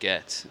should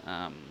get,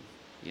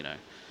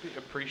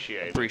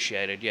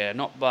 appreciated. Yeah,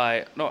 not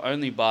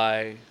only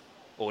by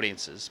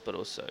audiences, but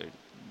also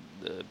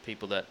the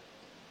people that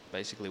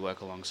basically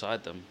work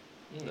alongside them,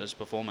 those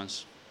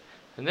performers.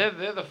 And they're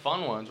the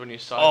fun ones when you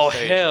side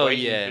stage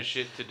waiting for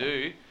shit to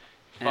do,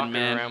 fucking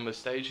man, around with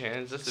stage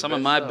hands. That's some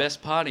of my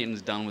best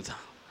partying's done with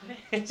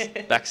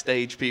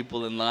backstage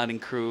people and lighting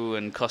crew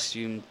and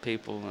costume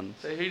people and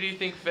so who do you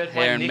think fed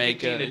hair my and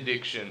nicotine makeup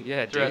addiction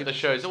throughout the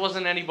shows? It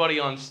wasn't anybody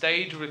on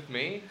stage with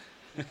me.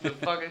 The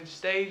fucking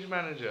stage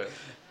manager.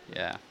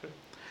 Yeah.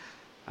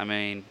 I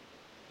mean,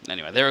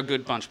 anyway, they're a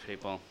good bunch of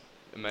people.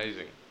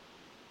 Amazing.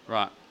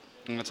 Right.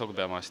 I'm going to talk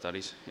about my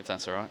studies, if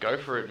that's all right. Go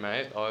for it,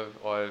 mate. Are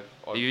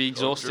you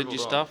exhausted your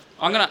stuff?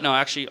 I'm going to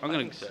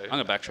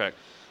backtrack.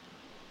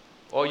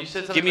 Oh, you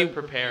said something about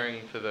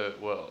preparing for the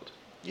world.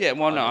 Yeah,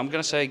 well, no, I'm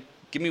going to say,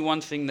 give me one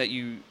thing that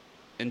you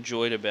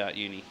enjoyed about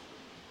uni.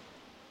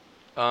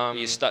 One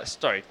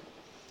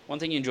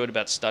thing you enjoyed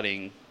about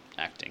studying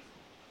acting.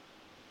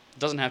 It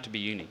doesn't have to be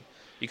uni.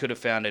 You could have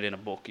found it in a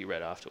book you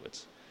read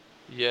afterwards.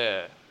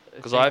 Yeah.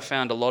 Because I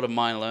found a lot of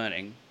my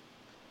learning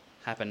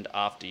happened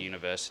after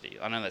university.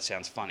 I know that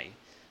sounds funny,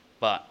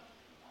 but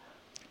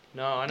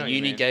no, I know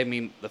uni gave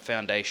me the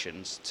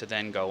foundations to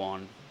then go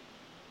on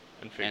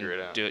and figure it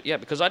out. Do it. Yeah,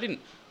 because I didn't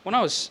when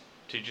I was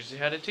teaches you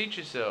how to teach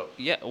yourself.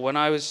 Yeah, when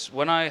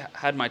I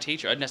had my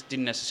teacher, I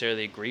didn't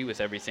necessarily agree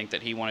with everything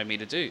that he wanted me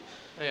to do.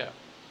 Yeah.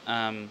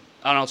 And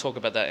I'll talk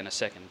about that in a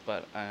second.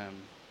 But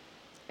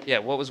yeah,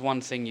 what was one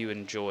thing you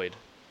enjoyed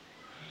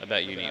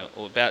about uni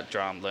or about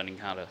drama, learning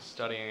how to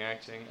studying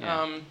acting?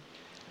 Yeah.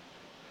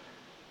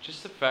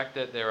 Just the fact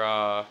that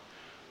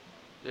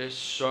there's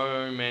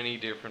so many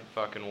different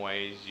fucking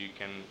ways you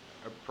can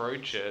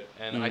approach it,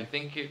 and I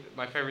think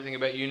my favorite thing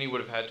about uni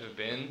would have had to have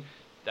been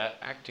that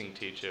acting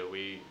teacher.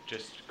 We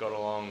just got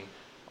along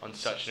on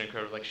such an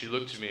incredible... Like, she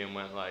looked at me and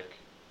went like,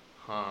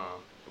 huh.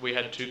 We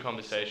had 2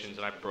 conversations,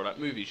 and I brought up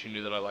movies. She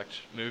knew that I liked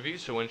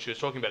movies, so when she was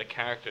talking about a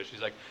character,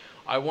 she's like,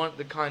 I want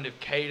the kind of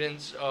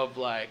cadence of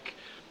like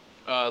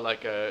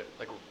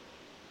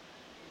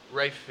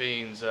Rafe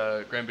Fiennes'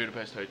 Grand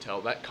Budapest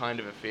Hotel, that kind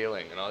of a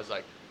feeling. And I was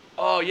like,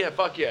 oh yeah,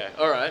 fuck yeah,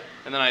 alright.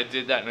 And then I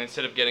did that, and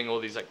instead of getting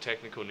all these like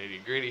technical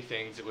nitty gritty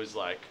things, it was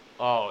like,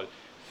 oh,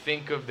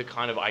 think of the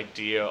kind of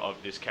idea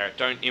of this character.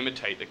 Don't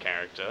imitate the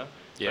character,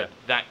 but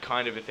that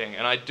kind of a thing.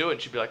 And I'd do it,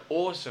 and she'd be like,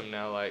 awesome,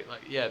 now like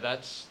yeah,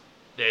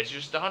 there's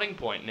your starting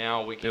point.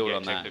 Now we can build get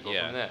on technical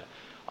that, from there.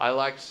 I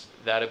liked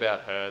that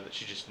about her, that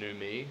she just knew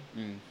me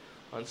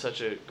on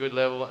such a good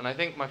level. And I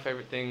think my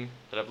favorite thing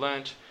that I've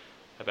learnt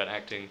about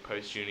acting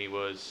post-uni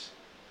was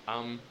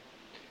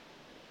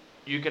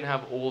you can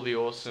have all the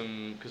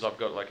awesome... Because I've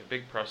got like a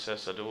big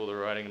process, I do all the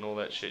writing and all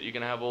that shit. You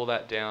can have all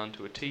that down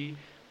to a T,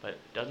 but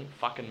it doesn't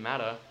fucking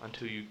matter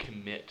until you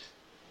commit.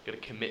 You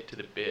got to commit to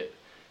the bit.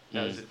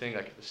 That was the thing,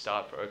 like at the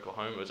start for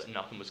Oklahoma, was that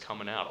nothing was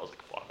coming out. I was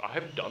like, fuck, I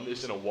haven't done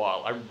this in a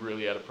while. I'm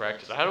really out of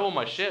practice. I had all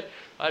my shit.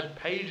 I had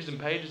pages and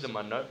pages in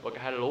my notebook.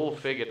 I had it all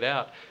figured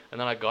out. And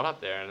then I got up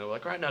there and they were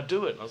like, right, now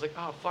do it. And I was like,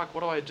 oh, fuck,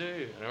 what do I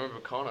do? And I remember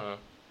Connor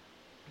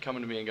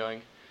coming to me and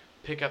going,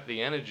 pick up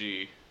the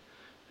energy,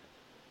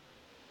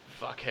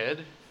 fuckhead.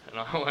 And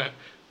I went,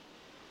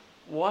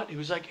 what? He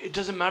was like, it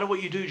doesn't matter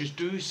what you do, just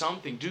do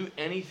something, do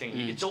anything.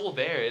 It's all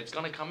there, it's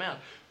going to come out.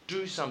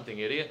 do something,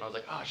 idiot. And I was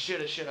like, oh,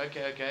 shit,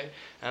 okay.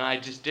 And I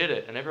just did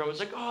it. And everyone was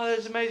like, oh,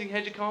 that's amazing.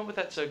 How'd you come up with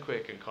that so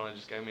quick? And Connor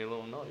just gave me a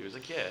little nod. He was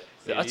like, yeah,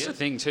 That's the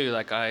thing too.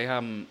 Like I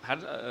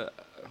had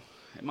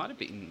it might have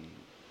been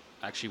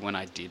actually when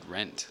I did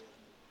Rent,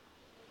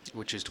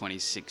 which was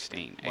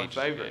 2016. My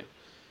favourite.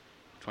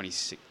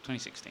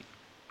 2016.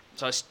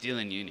 So I was still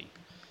in uni.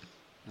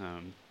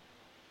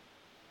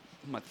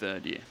 My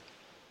third year.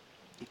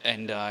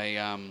 And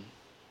as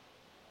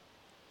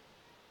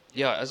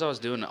I was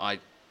doing it, I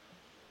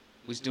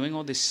was doing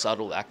all this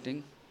subtle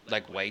acting,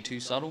 like way too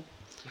subtle.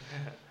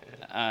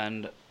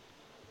 And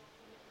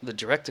the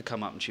director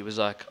come up and she was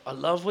like, I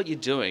love what you're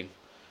doing.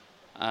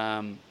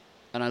 And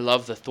I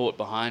love the thought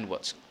behind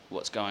what's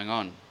going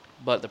on.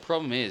 But the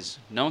problem is,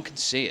 no one can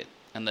see it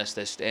unless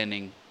they're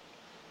standing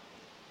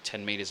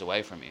 10 meters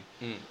away from you.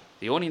 Mm.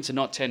 The audience are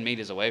not 10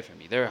 meters away from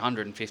me. They're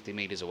 150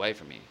 meters away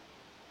from me.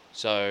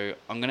 So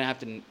I'm going to have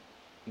to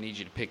need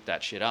you to pick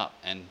that shit up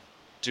and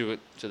do it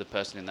to the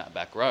person in that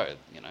back row,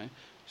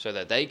 so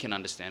that they can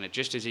understand it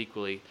just as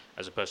equally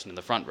as a person in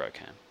the front row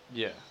can.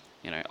 Yeah.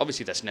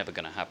 Obviously that's never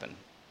going to happen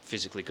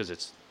physically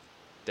because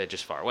they're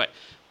just far away.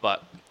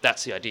 But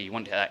that's the idea. You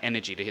want that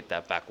energy to hit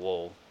that back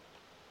wall,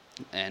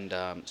 and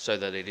so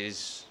that it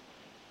is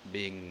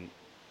being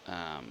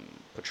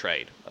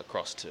portrayed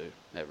across to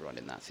everyone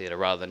in that theatre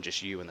rather than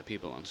just you and the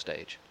people on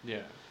stage.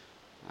 Yeah.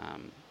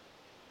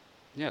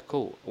 Yeah,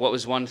 cool. What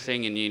was one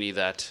thing in uni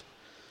that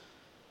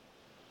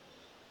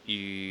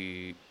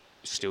you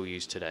still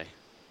use today?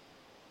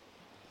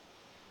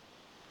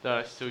 That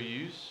I still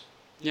use?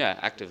 Yeah,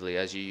 actively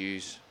as you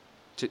use.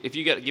 If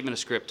you get given a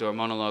script or a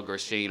monologue or a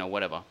scene or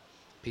whatever,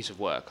 piece of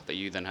work that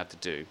you then have to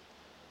do,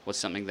 what's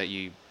something that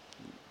you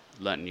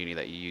learnt in uni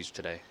that you use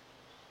today?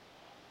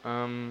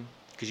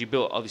 Because you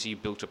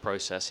built a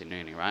process in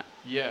uni, right?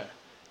 Yeah.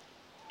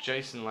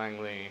 Jason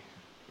Langley,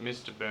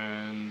 Mr.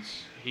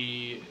 Burns,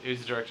 he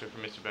was the director for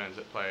Mr. Burns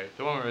that play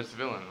the one where he was the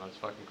villain. That's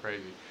fucking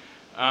crazy.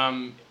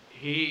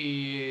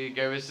 He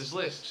gave us this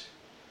list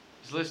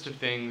of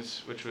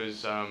things, which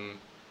was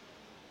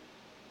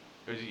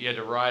you had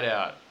to write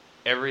out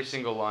every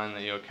single line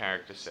that your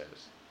character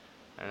says,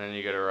 and then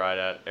you got to write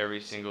out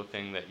every single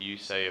thing that you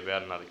say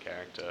about another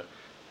character,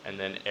 and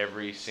then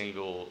every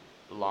single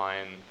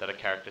line that a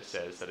character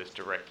says that is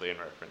directly in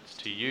reference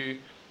to you,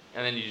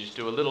 and then you just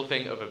do a little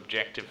thing of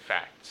objective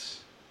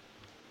facts.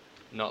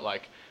 Not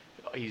like,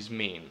 oh, he's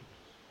mean,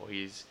 or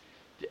he's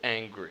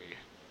angry.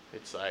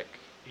 It's like,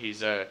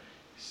 he's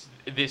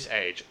this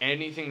age.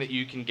 Anything that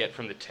you can get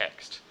from the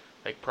text,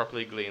 like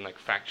properly glean, like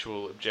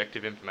factual,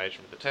 objective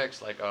information from the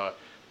text, like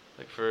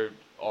for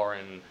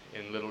Oren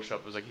in Little Shop,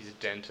 it was like he's a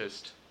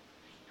dentist,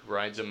 he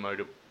rides a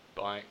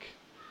motorbike,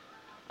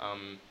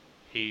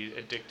 he's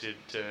addicted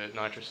to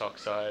nitrous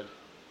oxide,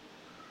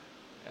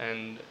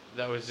 and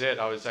that was it.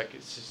 I was like,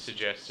 it's just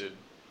suggested,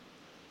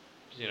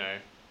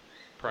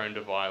 prone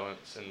to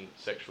violence and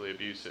sexually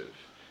abusive.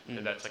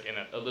 And that's like in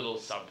a little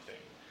sub thing.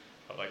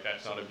 But like,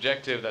 that's not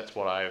objective, that's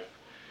what I've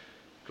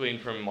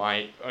gleaned from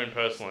my own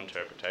personal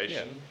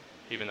interpretation,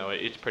 even though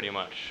it's pretty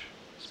much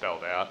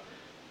spelled out.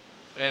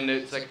 And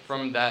it's like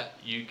from that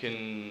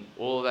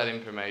all of that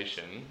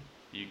information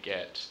you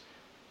get,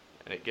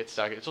 and it gets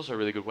stuck. It's also a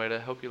really good way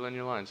to help you learn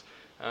your lines.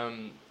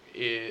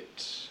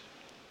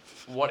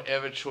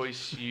 Whatever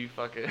choice you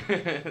fucking...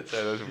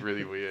 So that was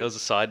really weird. That was a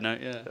side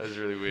note, yeah. That was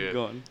really weird.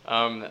 Go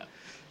on.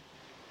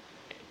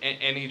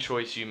 Any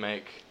choice you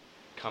make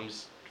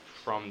comes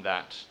from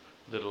that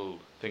little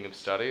thing of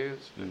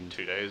studies for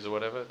 2 days or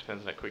whatever.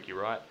 Depends on how quick you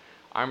write.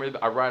 I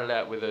write it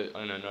out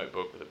in a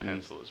notebook with a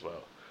pencil as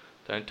well.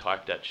 Don't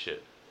type that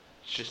shit.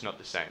 It's just not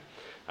the same.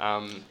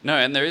 No,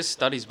 and there is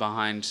studies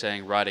behind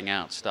saying writing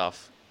out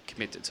stuff,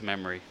 commit it to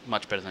memory,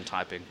 much better than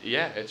typing.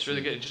 Yeah, it's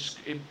really good.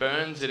 It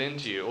burns it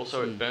into you.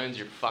 Also, it burns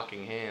your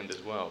fucking hand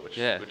as well, which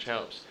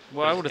helps.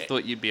 Well, I would have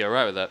thought you'd be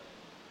alright with that.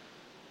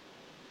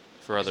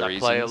 For other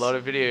reasons. I play a lot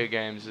of video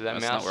games.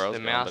 That mouse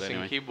anyway.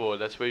 and keyboard.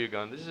 That's where you're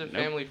going. This is a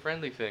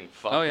family-friendly thing.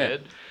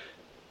 Fuckhead.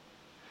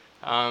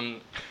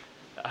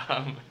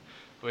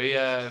 We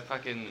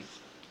fucking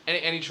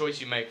any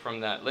choice you make from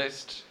that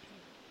list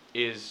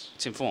it's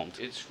informed.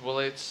 It's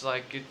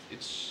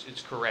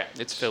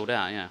correct. It's filled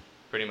out, yeah.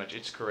 Pretty much,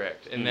 it's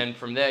correct. And then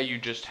from there, you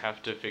just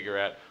have to figure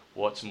out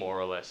what's more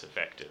or less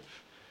effective.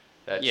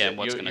 That's it.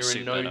 What's going to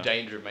suit You're in no better.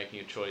 danger of making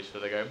a choice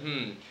where they go,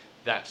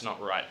 that's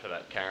not right for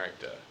that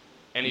character.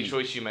 Any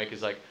choice you make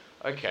is like,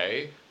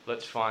 okay,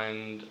 let's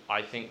find,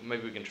 I think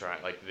maybe we can try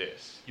it like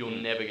this. You'll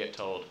never get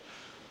told,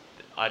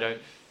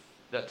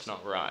 that's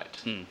not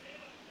right.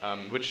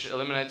 Which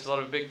eliminates a lot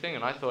of a big thing.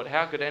 And I thought,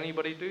 how could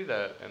anybody do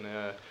that? And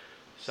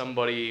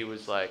somebody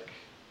was like,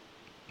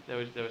 they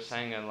were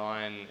saying a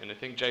line, and I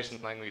think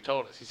Jason Langley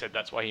told us, he said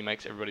that's why he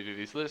makes everybody do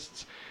these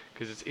lists,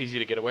 because it's easy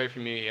to get away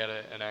from you. He had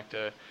an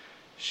actor,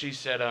 she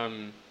said,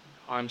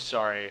 I'm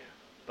sorry,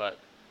 but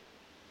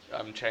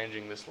I'm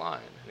changing this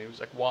line. And he was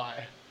like,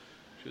 why?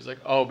 She was like,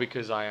 oh,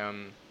 because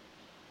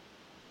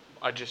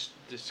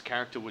this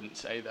character wouldn't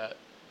say that.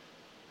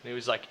 And he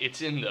was like,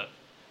 it's in the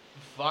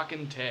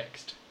fucking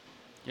text.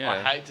 Yeah.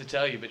 I hate to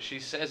tell you, but she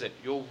says it.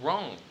 You're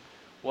wrong.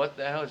 what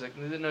the hell? He's like,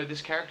 no,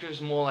 this character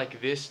is more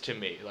like this to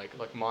me.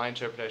 Like my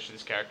interpretation of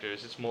this character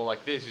is it's more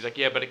like this. He's like,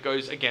 yeah, but it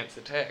goes against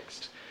the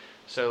text.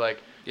 So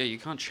like, Yeah, you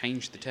can't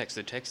change the text.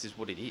 The text is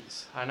what it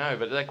is. I know,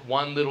 but like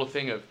one little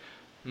thing of,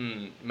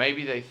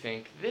 maybe they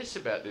think this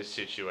about this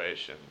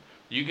situation.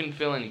 You can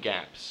fill in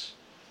gaps,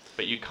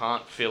 but you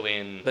can't fill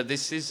in. But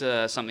this is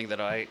something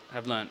that I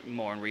have learnt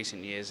more in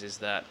recent years, is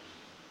that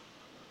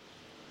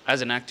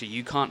as an actor,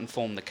 you can't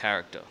inform the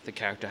character. The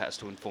character has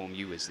to inform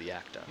you as the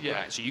actor. Yeah.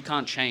 Right? So you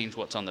can't change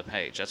what's on the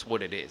page. That's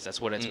what it is.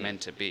 That's what it's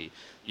meant to be.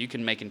 You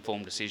can make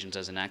informed decisions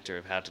as an actor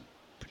of how to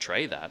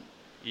portray that.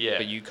 Yeah.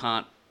 But you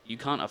can't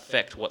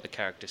affect what the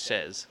character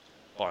says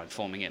by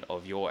informing it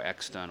of your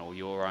external,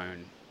 your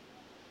own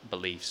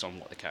beliefs on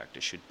what the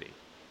character should be.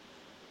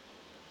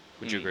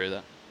 Would you agree with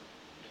that?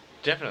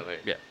 Definitely.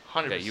 Yeah.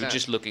 100%. Okay, you were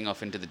just looking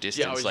off into the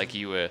distance like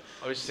you were...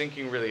 I was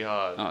thinking really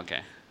hard. Oh, okay.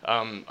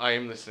 I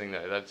am listening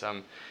though. That's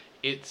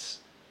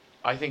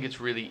I think it's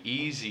really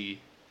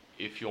easy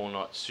if you're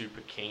not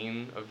super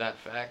keen of that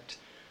fact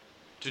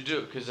to do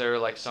it, because there are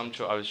like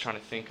I was trying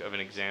to think of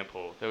an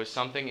example. There was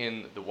something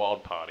in the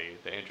Wild Party,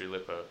 the Andrew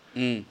Lipper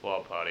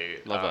Wild Party,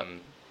 Love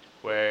it.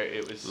 where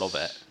it was Love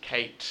it.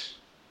 Kate,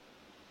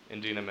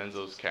 Indina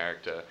Menzel's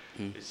character,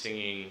 is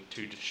singing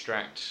to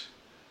distract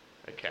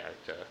a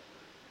character,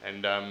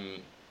 and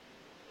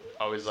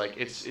I was like,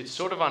 it's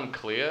sort of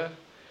unclear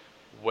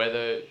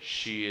whether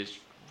she is,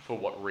 for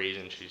what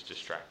reason she's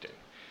distracting.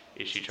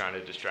 Is she trying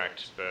to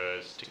distract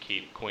Burrs to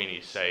keep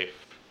Queenie safe?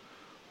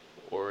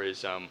 Or is,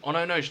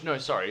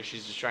 sorry,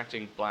 she's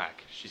distracting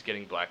Black. She's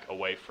getting Black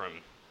away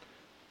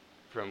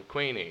from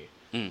Queenie.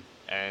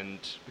 And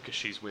because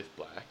she's with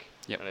Black.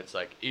 Yep. And it's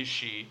like, is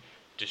she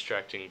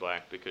distracting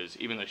Black because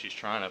even though she's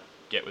trying to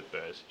get with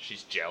Burrs,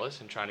 she's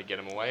jealous and trying to get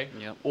him away?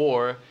 Yep.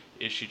 Or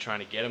is she trying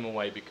to get him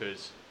away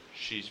because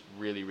she's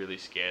really, really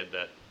scared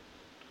that,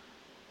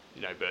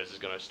 Burrs is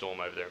going to storm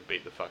over there and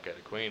beat the fuck out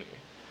of Queenie?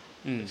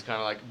 It's kind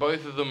of like,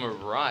 both of them are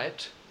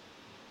right.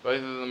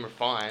 Both of them are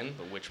fine.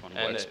 But which one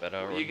works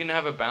better? You can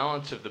have a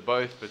balance of the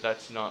both, but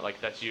that's not,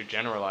 that's you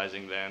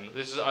generalizing then.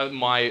 This is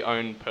my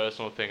own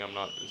personal thing.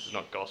 This is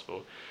not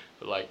gospel.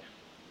 But,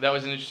 that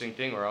was an interesting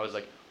thing where I was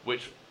like,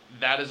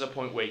 that is a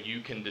point where you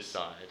can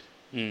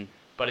decide.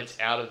 But it's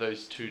out of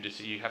those two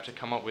decisions. You have to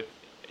come up with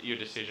your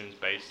decisions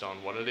based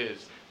on what it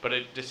is. But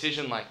a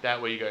decision like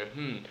that where you go,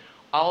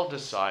 I'll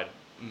decide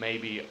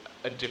maybe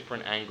a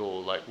different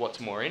angle,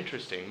 what's more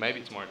interesting. Maybe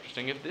it's more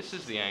interesting if this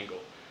is the angle.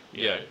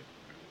 You know?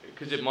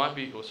 Because it might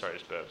be... Oh, sorry, I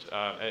just burped.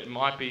 It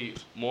might be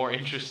more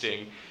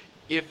interesting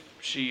if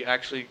she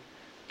actually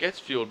gets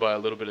fueled by a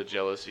little bit of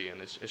jealousy and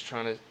is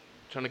trying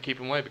to keep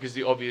him away. Because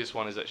the obvious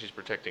one is that she's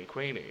protecting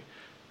Queenie.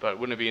 But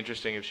wouldn't it be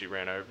interesting if she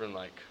ran over and,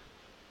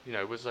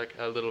 was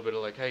a little bit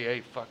of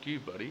hey, fuck you,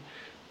 buddy.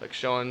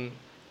 Showing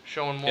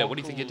more... Yeah, what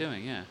do you think you're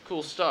doing? Yeah.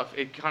 Cool stuff.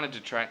 It kind of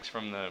detracts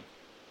from the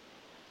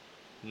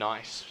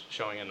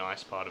showing a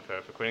nice part of her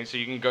for Queenie. So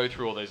you can go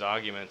through all those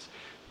arguments.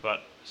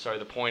 But, sorry,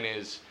 the point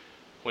is...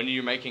 When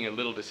you're making a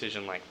little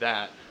decision like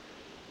that,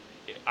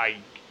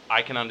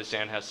 I can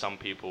understand how some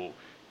people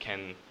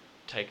can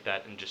take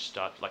that and just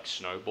start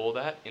snowball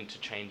that into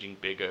changing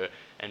bigger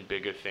and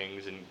bigger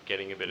things and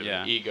getting a bit of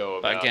an ego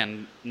about. But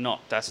again,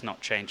 that's not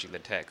changing the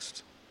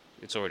text.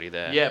 It's already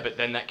there. Yeah, but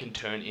then that can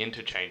turn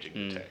into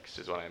changing the text,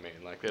 is what I mean.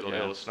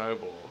 It'll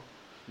snowball.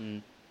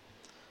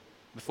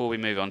 Before we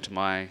move on to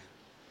my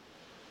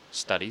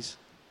studies,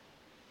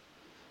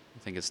 I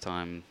think it's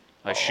time.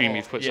 I assume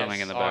you've put something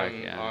in the bag.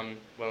 I'm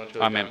well and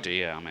truly I'm done. empty.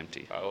 Yeah, I'm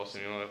empty.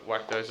 Awesome. You want to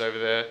whack those over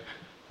there?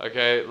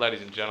 Okay,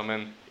 ladies and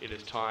gentlemen, it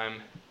is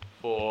time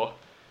for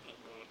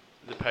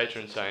the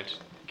patron saint,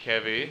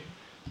 Kevy,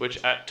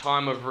 which at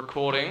time of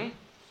recording,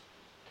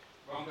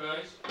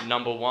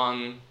 number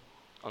 1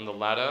 on the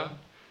ladder.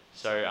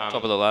 So top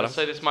of the ladder. Let's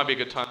say this might be a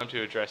good time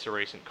to address a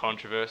recent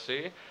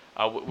controversy.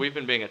 We've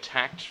been being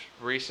attacked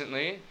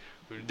recently.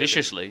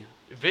 Viciously.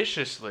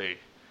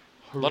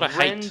 A lot of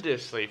hate.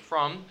 Horrendously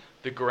from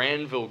the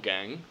Granville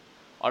gang.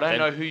 I don't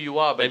know who you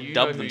are, but you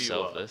know who you are. They've dubbed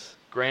themselves this.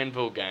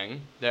 Granville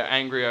gang. They're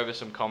angry over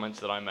some comments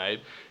that I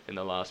made in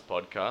the last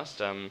podcast.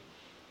 And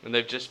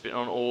they've just been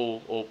on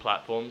all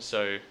platforms.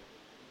 So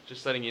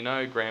just letting you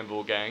know,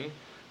 Granville gang,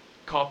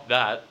 cop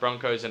that.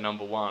 Broncos are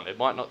number 1. It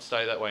might not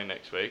stay that way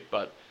next week,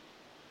 but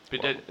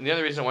and the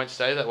other reason it won't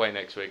stay that way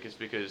next week is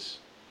because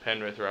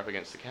Penrith are up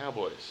against the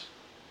Cowboys.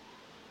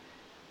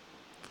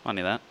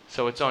 Funny that.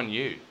 So it's on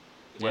you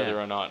whether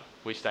or not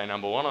we stay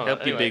number 1 or not.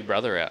 Help your big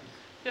brother out.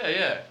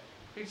 Yeah.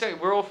 Exactly.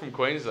 We're all from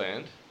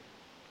Queensland.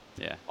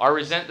 Yeah. I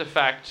resent the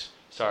fact...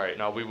 Sorry,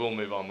 no, we will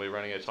move on. We're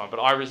running out of time. But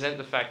I resent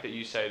the fact that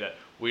you say that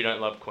we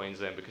don't love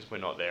Queensland because we're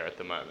not there at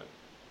the moment.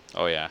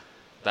 Oh, yeah.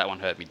 That one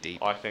hurt me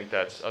deep. I think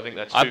that's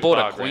I bought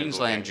a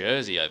Queensland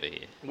jersey over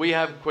here. We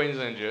have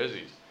Queensland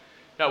jerseys.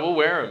 No, we'll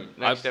wear them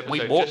next episode.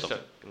 We bought just them.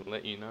 To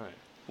let you know.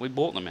 We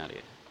bought them out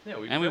here. Yeah,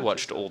 and we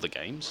watched all the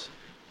games.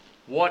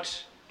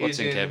 What's in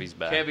Kevy's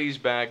bag? Kevy's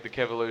bag, the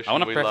Kevolution. I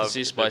want to preface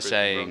this by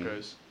saying,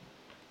 Broncos.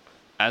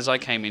 As I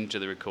came into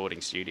the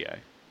recording studio,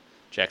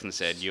 Jackson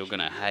said, "You're going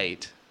to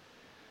hate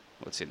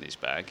what's in this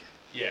bag."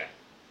 Yeah.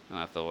 And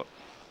I thought,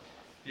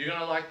 You're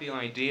gonna like the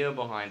idea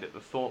behind it, the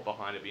thought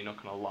behind it, but you're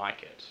not gonna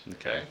like it.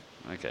 Okay.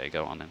 Okay,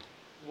 go on then.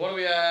 What do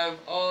we have?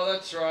 Oh,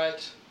 that's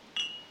right.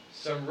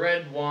 Some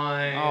red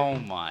wine. Oh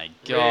my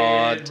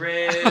god.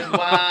 Red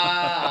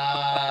wine.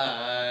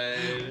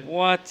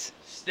 What?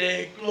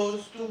 Stay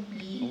close to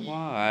me.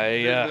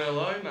 Why? Red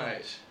Merlot,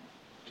 mate.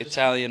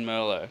 Italian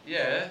Merlot.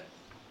 Yeah.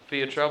 For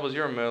your troubles,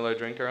 you're a Merlot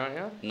drinker, aren't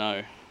you?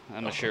 No,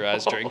 I'm a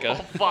Shiraz drinker. Oh,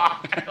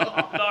 fuck.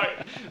 Oh, no.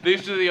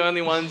 These are the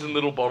only ones in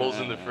little bottles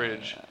in the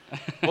fridge.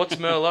 What's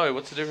Merlot?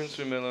 What's the difference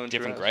between Merlot and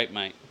Different Shiraz? grape,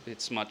 mate.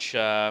 It's much...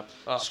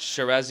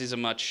 Shiraz is a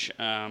much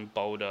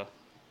bolder,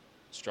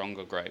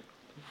 stronger grape.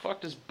 The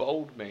fuck does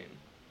bold mean?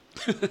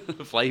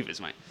 The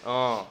flavours, mate.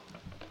 Oh.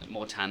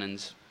 More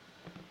tannins.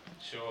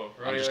 Sure.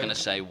 Right. I'm just going to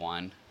say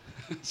wine.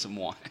 Some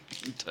wine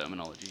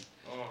terminology.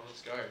 Oh,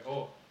 let's go.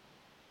 Oh.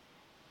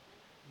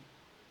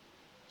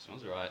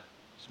 Smells right.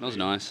 Smells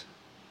nice.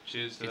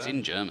 Cheers to It's that.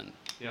 in German.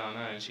 Yeah,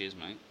 I know. Cheers,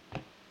 mate.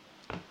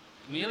 Can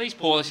we at least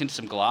pour this into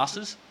some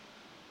glasses?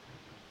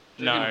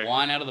 No. Drinking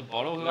wine out of the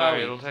bottle? Who No, are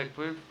we? it'll take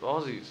we're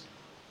Aussies.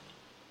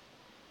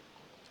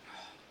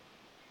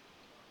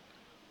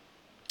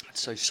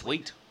 It's so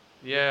sweet.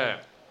 Yeah.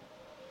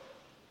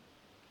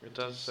 It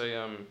does say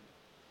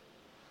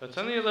it's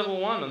only a level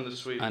 1 on the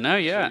sweet. I know,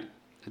 yeah. sweet.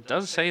 It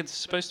does say it's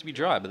supposed to be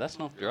dry, but that's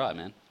not dry,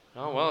 man.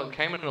 Oh well, it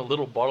came in a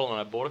little bottle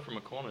and I bought it from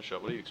a corner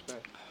shop. What do you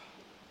expect?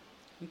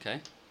 Okay.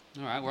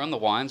 All right, we're on the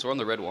wines. We're on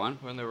the red wine.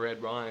 We're on the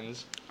red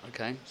wines.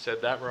 Okay.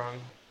 Said that wrong.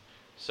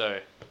 So,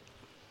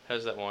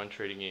 how's that wine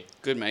treating you?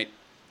 Good, mate.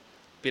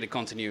 Bit of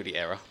continuity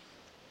error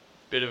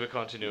Bit of a when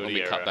continuity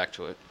we error. cut back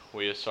to it.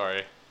 We are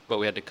sorry. But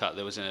we had to cut.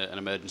 There was an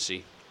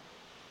emergency.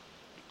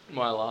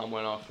 My alarm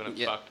went off and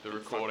it fucked the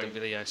Fucked recording. the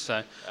video,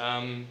 so...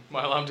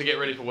 My alarm to get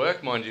ready for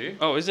work, mind you.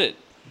 Oh, is it?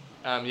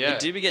 Yeah. It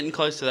did be getting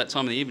close to that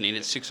time of the evening.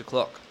 It's 6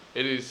 o'clock.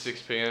 It is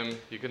 6 p.m.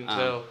 You couldn't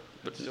tell.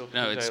 But Still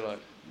no, full it's daylight.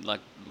 like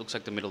looks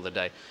like the middle of the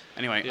day.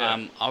 Anyway,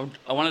 Yeah.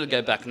 I wanted to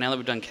go back now that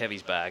we've done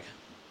Kevy's bag.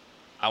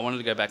 I wanted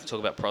to go back and talk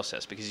about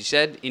process because you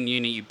said in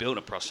uni you built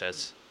a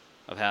process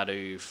of how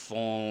to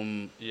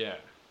form Yeah.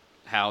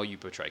 how you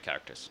portray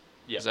characters.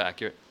 Yeah. Is that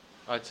accurate?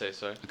 I'd say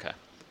so. Okay.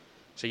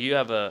 So you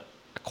have a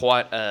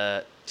quite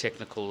a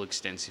technical,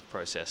 extensive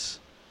process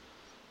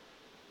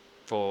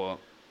for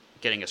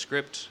getting a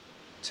script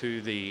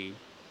to the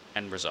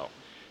end result.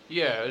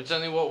 Yeah, it's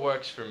only what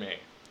works for me.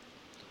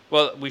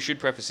 Well, we should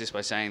preface this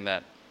by saying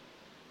that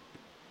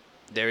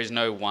there is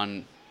no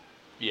one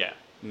Yeah.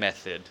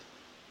 method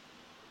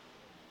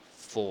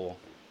for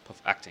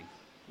acting.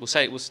 We'll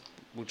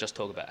just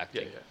talk about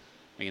acting. Yeah.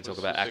 We can talk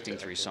We'll about stick acting to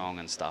through acting. song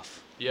and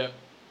stuff. Yeah.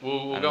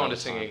 We'll At go another into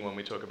singing time. when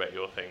we talk about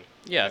your thing.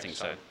 Yeah, I next think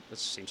so. time. That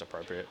seems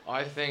appropriate.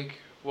 I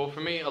think, well,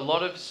 for me, a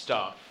lot of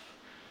stuff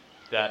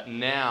that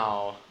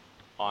now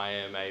I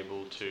am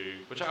able to,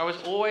 which I was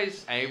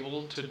always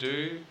able to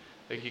do,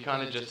 like you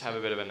kind of just have a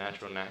bit of a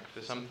natural knack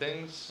for some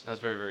things. I was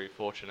very, very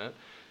fortunate.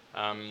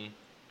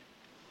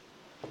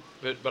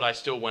 But I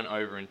still went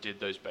over and did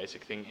those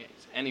basic things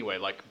anyway,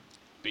 like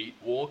beat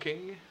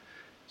walking.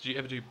 Did you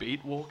ever do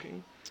beat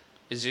walking?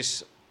 Is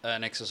this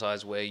an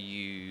exercise where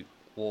you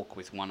walk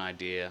with one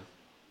idea,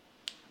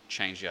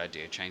 change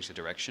the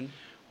direction?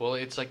 Well,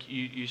 it's like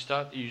you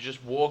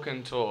just walk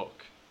and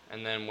talk,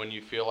 and then when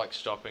you feel like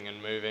stopping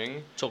and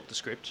moving, Talk the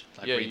script.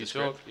 Like yeah, read you the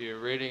script. talk, you're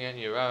reading it,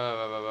 you blah,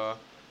 blah, blah, blah,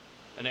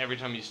 and every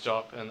time you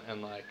stop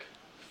and like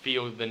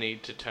feel the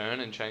need to turn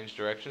and change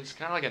directions, it's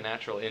kind of like a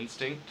natural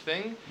instinct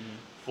thing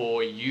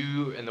for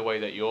you and the way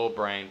that your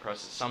brain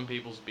processes. Some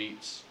people's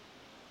beats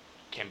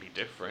can be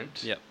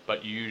different, Yep.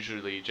 but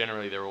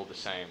generally they're all the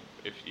same.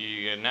 If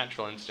you get a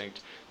natural instinct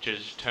to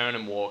just turn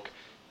and walk,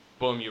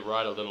 boom, you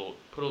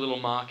put a little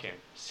mark in.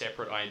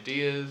 Separate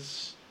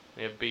ideas,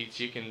 you have beats,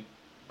 you can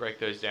break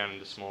those down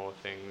into smaller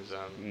things.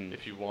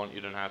 If you want, you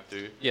don't have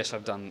to. Yes,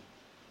 I've done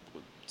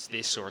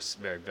this or a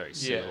very, very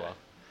similar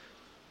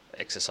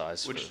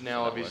exercise. Which for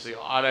now that obviously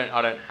work.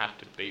 I don't have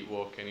to beat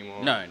walk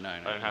anymore. No. I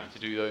don't have to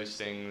do those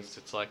things.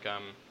 It's like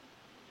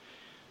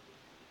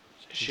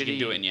You can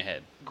do it in your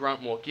head.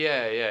 grunt walk.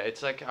 Yeah.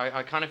 It's like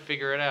I kind of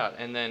figure it out,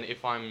 and then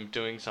if I'm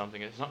doing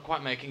something, it's not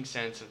quite making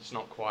sense, and it's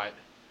not quite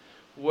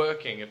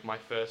working. If my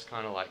first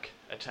kind of like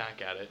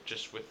attack at it,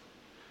 just with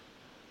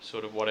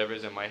sort of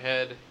whatever's in my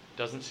head,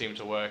 doesn't seem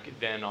to work,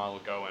 then I'll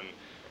go and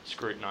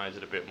scrutinize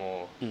it a bit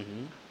more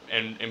Mm-hmm.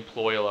 and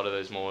employ a lot of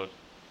those more,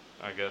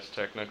 I guess,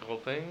 technical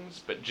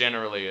things. But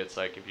generally, it's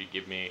like if you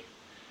give me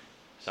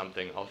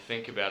something, I'll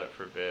think about it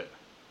for a bit,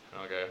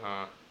 and I'll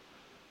go,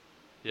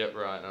 yep,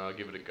 right, and I'll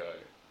give it a go,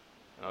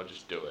 and I'll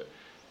just do it.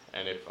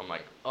 And if I'm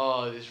like,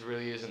 oh, this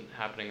really isn't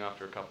happening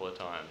after a couple of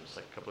times,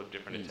 like a couple of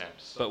different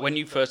attempts. But when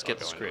you first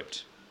get I'll the go into it.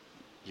 script,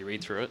 you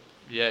read through it,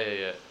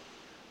 Yeah.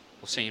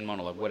 or scene,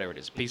 monologue, whatever it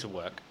is, piece of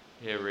work,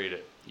 Yeah, read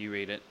it. you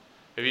read it.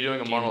 If you're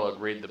doing a Do you- monologue,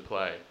 read the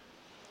play.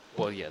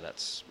 Well, yeah,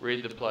 that's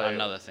Read the play.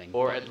 another thing.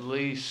 Or at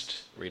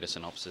least Read a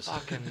synopsis.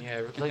 fucking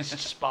at least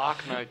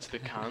spark notes the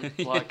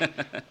cunt.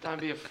 Like,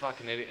 don't be a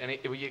fucking idiot.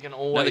 And you can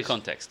always Know the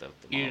context of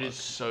the It monologue. is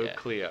so Yeah.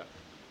 clear.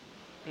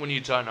 When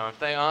you don't know, if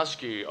they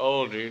ask you,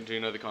 oh, do you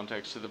know the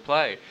context of the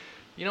play?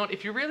 You know what?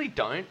 If you really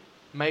don't,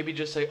 maybe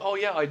just say, oh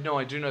yeah, I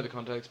do know the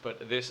context,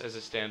 but this as a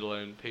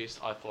standalone piece,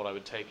 I thought I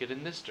would take it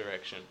in this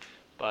direction.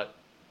 But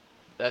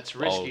that's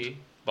risky.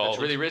 Bold.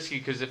 That's really risky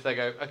because if they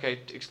go, okay,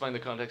 explain the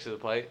context of the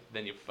play,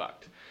 then you're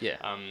fucked. Yeah.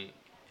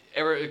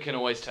 Everyone can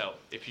always tell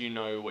if you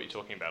know what you're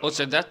talking about.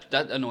 Also, that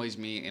annoys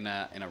me in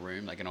a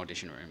room, like an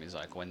audition room, is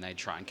like when they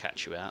try and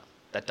catch you out.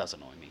 That does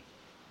annoy me.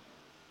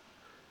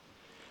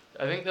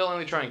 I think they'll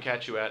only try and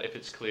catch you out if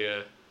it's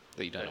clear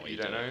That you don't know what you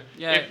you're don't doing. know.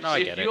 Yeah, I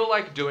get it. If you're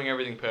like doing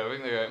everything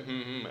perfect, they go,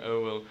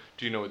 oh well,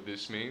 do you know what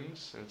this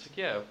means? And it's like,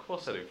 yeah, of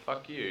course I do.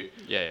 Fuck you.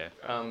 Yeah.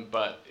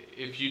 But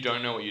if you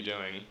don't know what you're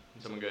doing,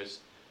 and someone goes,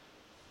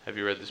 have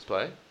you read this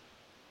play?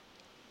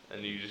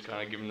 And you just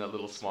kind of give them that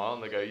little smile,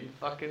 and they go, you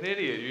fucking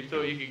idiot, you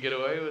thought you could get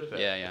away with it.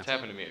 Yeah. It's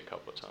happened to me a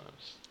couple of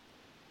times.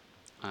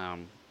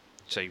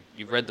 So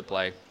you've read the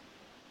play.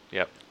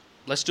 Yep.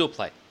 Let's do a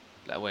play.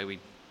 That way we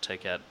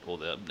take out all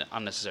the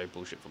unnecessary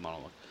bullshit for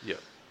monologue. Yep.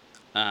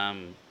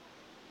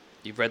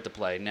 You've read the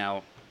play.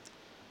 Now,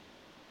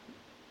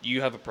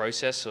 you have a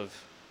process of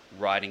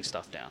writing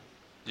stuff down.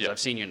 Because I've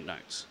seen your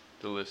notes.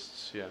 The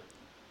lists, yeah.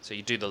 So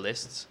you do the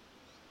lists.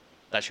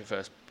 That's your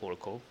first port of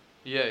call.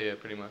 Yeah,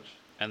 pretty much.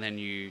 And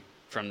then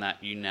from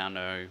that, you now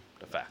know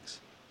the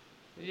facts.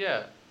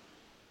 Yeah.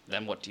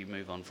 Then what do you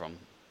move to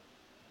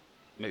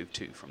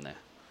from there?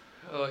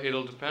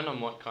 It'll depend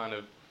on what kind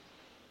of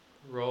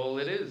role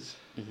it is.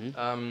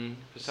 Mm-hmm.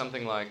 For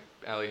something like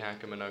Ali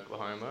Hackham in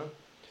Oklahoma,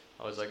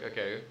 I was like,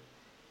 okay,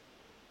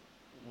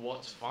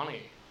 what's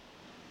funny?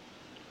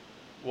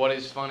 What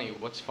is funny?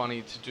 What's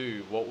funny to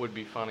do? What would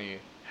be funny?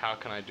 How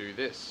can I do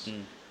this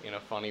in a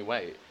funny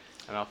way?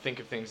 And I'll think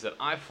of things that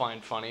I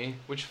find funny,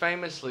 which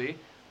famously,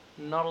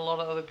 not a lot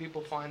of other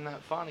people find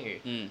that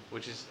funny,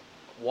 which is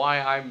why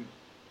I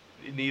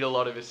need a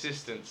lot of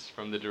assistance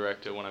from the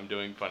director when I'm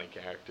doing funny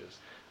characters.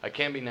 I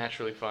can be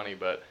naturally funny,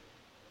 but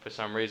for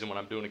some reason when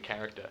I'm doing a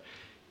character,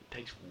 it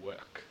takes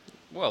work.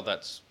 Well,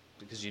 that's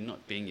because you're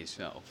not being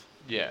yourself.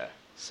 Yeah.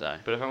 So.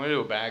 But if I'm going to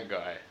do a bad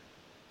guy,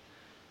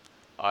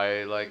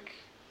 I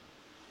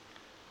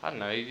don't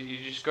know,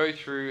 you just go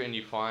through and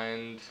you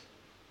find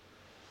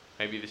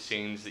maybe the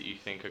scenes that you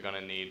think are going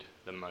to need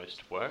the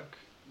most work.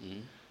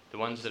 The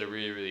ones that are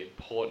really, really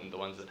important, the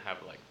ones that have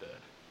like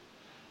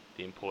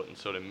the important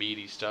sort of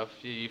meaty stuff,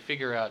 you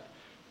figure out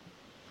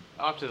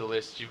after the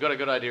list, you've got a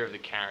good idea of the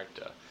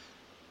character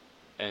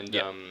and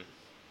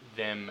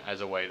them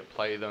as a way to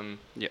play them.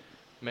 Yep.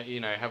 You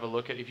know, have a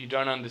look at, if you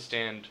don't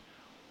understand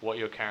what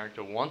your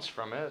character wants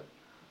from it,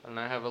 and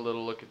I have a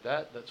little look at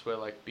that. That's where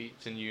like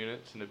beats and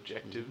units and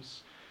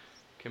objectives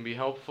can be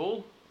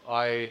helpful.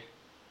 I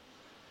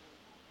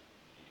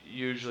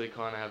usually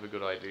kind of have a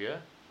good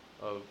idea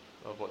of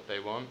what they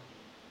want.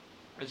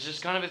 It's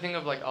just kind of a thing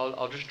of like,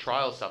 I'll just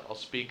trial stuff. I'll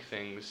speak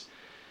things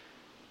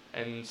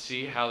and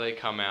see how they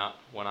come out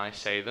when I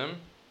say them,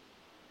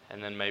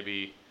 and then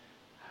maybe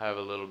have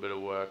a little bit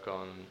of work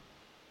on,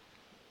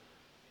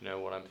 you know,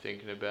 what I'm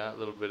thinking about. A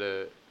little bit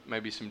of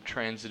maybe some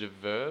transitive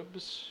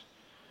verbs.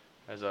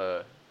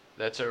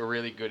 That's a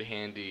really good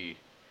handy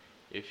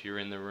if you're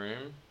in the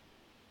room.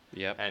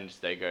 Yep. And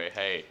they go,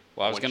 hey,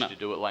 well, I want you to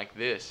do it like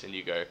this, and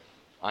you go,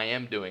 I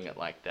am doing it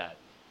like that.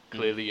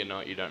 Clearly you're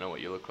not. You don't know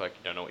what you look like.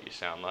 You don't know what you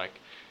sound like.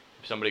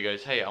 If somebody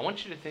goes, hey, I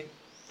want you to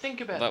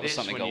think about that this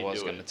was something when I was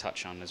do going to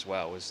touch on as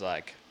well. Was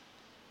like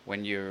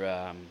when you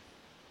have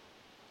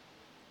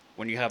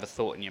a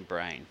thought in your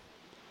brain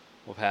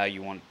of how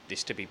you want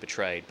this to be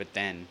portrayed, but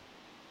then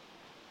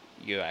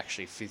you're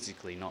actually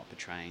physically not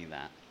portraying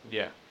that.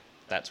 Yeah.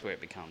 That's where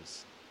the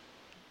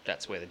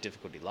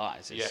difficulty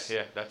lies.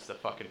 Yeah, that's the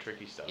fucking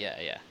tricky stuff.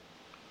 Yeah.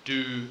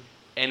 Do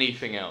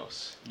anything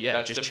else. Yeah,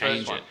 that's just the change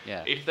first one. it.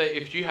 Yeah.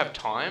 If you have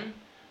time,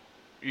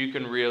 you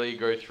can really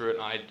go through it.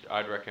 And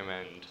I'd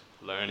recommend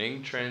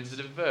learning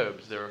transitive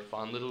verbs. They're a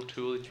fun little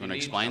tool if you need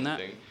explain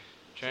something. That?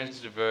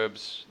 Transitive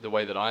verbs, the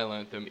way that I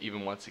learned them,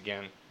 even once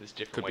again, there's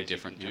different ways you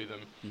can do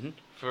them. Mm-hmm.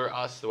 For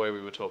us, the way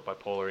we were taught by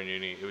Paula in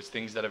uni, it was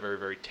things that are very,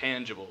 very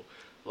tangible,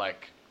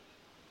 like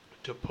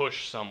to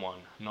push someone,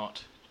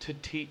 not to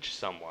teach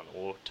someone,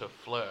 or to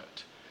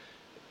flirt.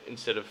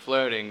 Instead of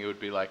flirting, it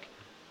would be like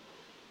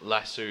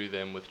lasso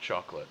them with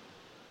chocolate.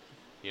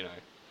 You know,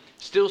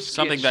 still skit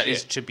something that shit.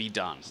 is to be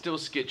done. Still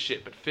skit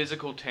shit, but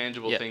physical,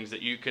 tangible things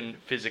that you can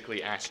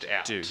physically act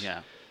out. Do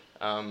yeah.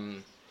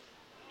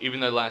 Even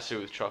though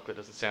lasso with chocolate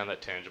doesn't sound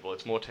that tangible,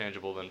 it's more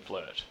tangible than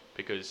flirt,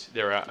 because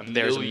there are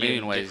There's a million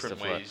million ways different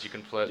to flirt. ways you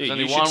can flirt. Dude, There's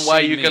you only should one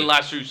way see you me. can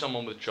lasso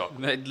someone with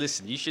chocolate. Mate,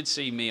 listen, you should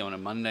see me on a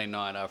Monday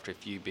night after a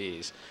few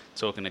beers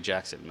talking to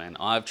Jackson, man.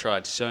 I've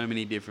tried so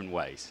many different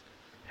ways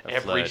of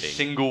Every flirting.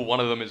 single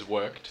one of them has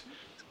worked.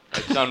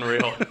 It's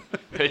unreal.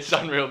 It's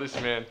unreal, this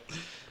man.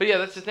 But yeah,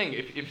 that's the thing.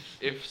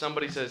 If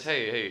somebody says,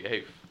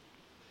 hey,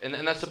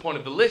 and that's the point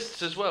of the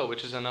lists as well,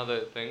 which is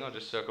another thing. I'll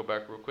just circle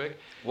back real quick.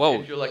 Whoa,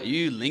 if you're like, are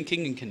you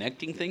linking and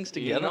connecting things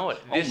together? You know it.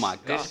 Oh my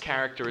God. This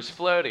character is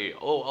flirty.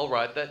 Oh, I'll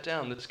write that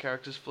down. This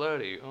character's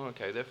flirty. Oh,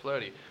 okay, they're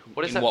flirty.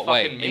 What does In that what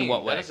fucking way? mean? In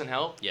what way? That doesn't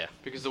help. Yeah.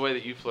 Because the way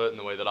that you flirt and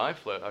the way that I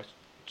flirt are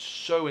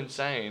so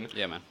insane.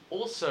 Yeah, man.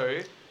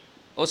 Also,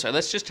 Also,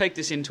 let's just take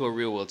this into a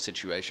real world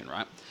situation,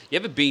 right? You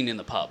ever been in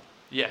the pub?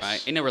 Yes.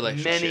 Right? In a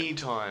relationship. Many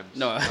times.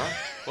 No. Huh?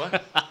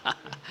 What?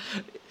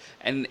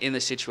 And in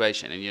the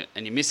situation,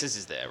 and your missus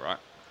is there, right?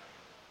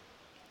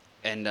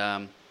 And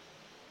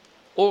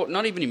or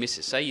not even your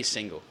missus. Say you're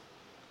single,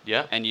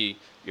 Yeah. and you're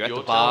at the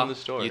You're bar. telling the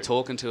story. You're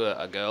talking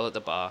to a girl at the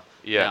bar.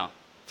 Yeah. Now,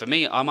 for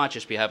me, I might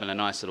just be having a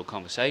nice little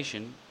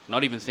conversation,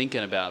 not even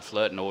thinking about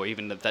flirting or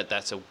even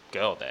that's a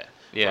girl there.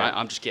 Yeah. Right?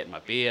 I'm just getting my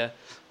beer,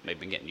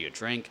 maybe getting you a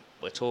drink.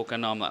 We're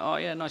talking. I'm like, oh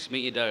yeah, nice to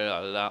meet you. Da,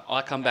 da, da, da.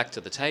 I come back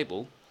to the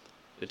table.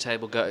 The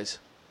table goes,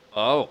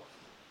 oh,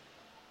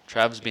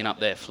 Trav's been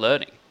up there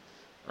flirting,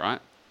 right?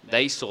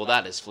 They saw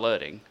that as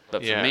flirting,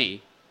 but for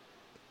me,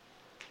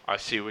 I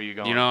see where you're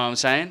going. you know what I'm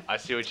saying? I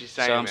see what you're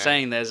saying. So I'm man.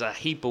 saying there's a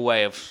heap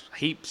of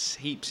heaps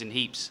and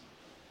heaps,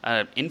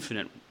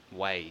 infinite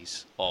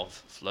ways of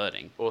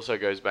flirting. Also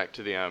goes back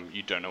to the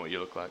you don't know what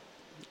you look like.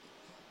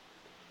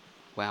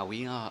 Wow,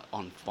 we are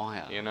on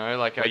fire. You know,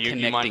 like We're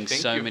you might think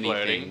so you're many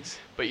flirting, things.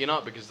 but you're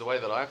not, because the way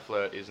that I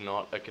flirt is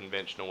not a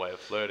conventional way of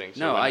flirting. So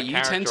No, when the you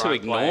tend character to I'm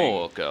ignore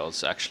playing-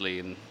 girls actually,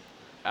 and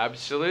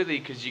Absolutely,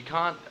 because you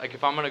can't, like,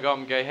 if I'm going to go up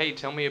and go, hey,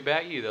 tell me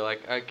about you, they're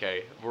like,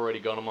 okay, I've already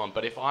got them on.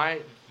 But if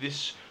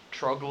this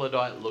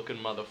troglodyte-looking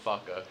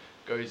motherfucker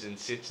goes and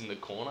sits in the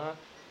corner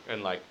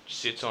and, like,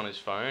 sits on his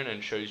phone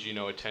and shows you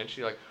no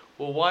attention, you're like,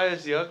 well, why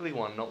does the ugly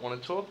one not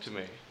want to talk to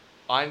me?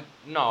 I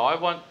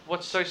want,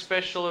 what's so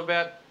special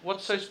about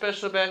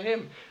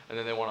him? And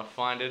then they want to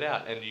find it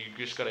out. And you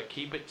just got to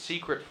keep it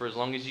secret for as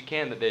long as you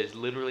can that there's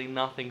literally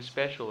nothing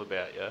special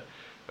about you.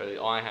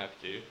 But I have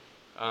to.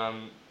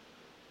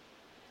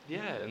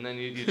 Yeah, and then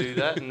you do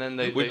that, and then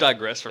we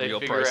digress from they your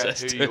figure out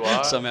process who to you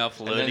are, somehow and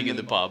flirting then in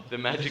the pub. The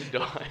magic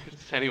dies.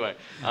 Anyway.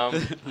 No.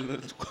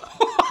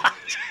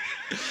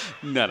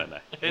 Anyway.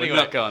 We're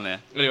not going there.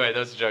 Anyway, that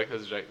was a joke.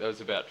 That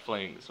was about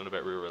fleeing. It's not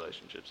about real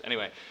relationships.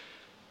 Anyway,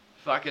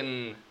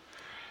 fucking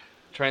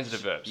transitive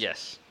verbs.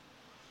 Yes.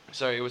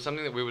 So it was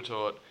something that we were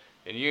taught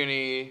in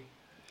uni.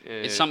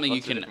 It's something you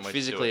lots of can different ways to do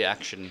physically it.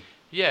 action.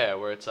 Yeah,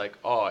 where it's like,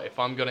 oh, if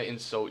I'm gonna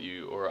insult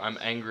you or I'm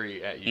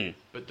angry at you,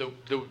 but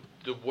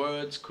the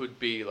words could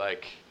be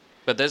like,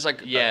 but there's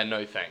like, yeah,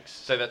 no thanks.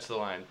 So that's the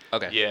line.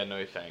 Okay. Yeah,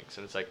 no thanks.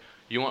 And it's like,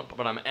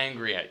 but I'm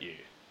angry at you.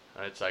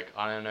 And it's like,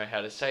 I don't know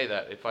how to say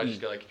that. If I just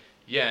go like,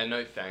 yeah,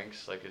 no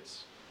thanks, like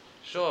it's,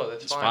 sure,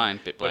 that's it's fine. fine.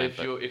 Bit But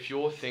bland, if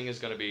your thing is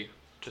gonna be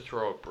to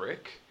throw a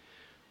brick,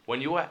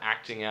 when you are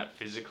acting out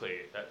physically,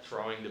 that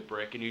throwing the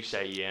brick, and you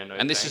say yeah, no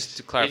and thanks, this is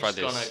to clarify it's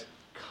this. gonna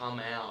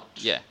come out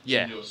Yeah.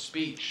 in your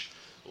speech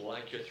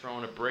like you're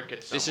throwing a brick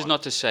at someone. This is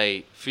not to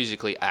say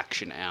physically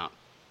action out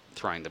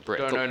throwing the brick.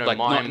 No, Like,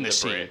 not mime in the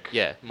scene. brick.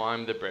 Yeah.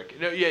 Mime the brick.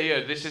 No,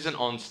 yeah, this isn't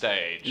on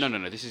stage.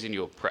 No. This is in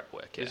your prep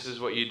work. Yeah. This is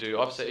what you do.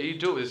 Obviously, you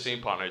do it with a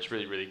scene partner. It's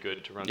really, really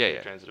good to run Yeah, through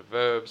yeah. transitive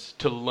verbs,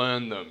 to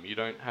learn them. You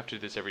don't have to do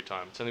this every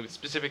time. It's only with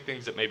specific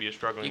things that maybe you're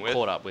struggling You with.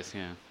 caught up with,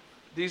 yeah.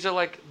 These are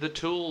like the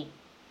tool.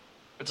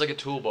 It's like a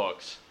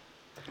toolbox.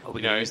 Oh,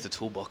 we You can know, use the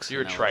toolbox.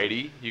 You're a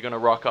analogy. tradie. You're gonna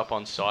rock up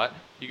on site.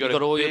 You got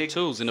all your big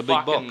tools in a big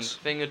fucking box.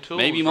 thing of tools.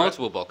 Maybe right?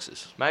 multiple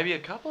boxes. Maybe a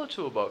couple of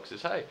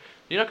toolboxes. Hey,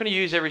 you're not gonna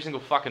use every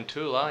single fucking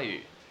tool, are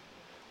you?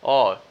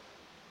 Oh,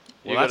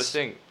 you got to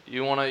think.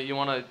 You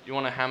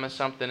wanna hammer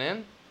something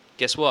in?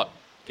 Guess what?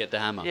 Get the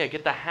hammer. Yeah,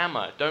 get the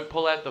hammer. Don't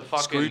pull out the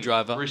fucking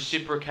Screwdriver.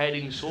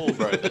 reciprocating saw,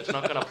 bro. That's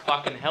not gonna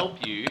fucking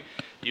help you.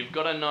 You've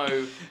got to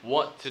know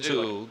what to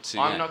do.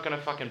 I'm not gonna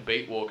fucking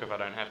beat walk if I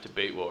don't have to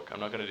beat walk. I'm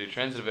not gonna do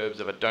transitive verbs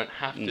if I don't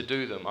have to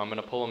do them. I'm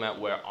gonna pull them out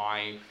where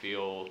I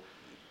feel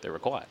they're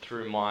required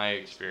through my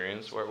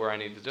experience where I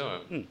need to do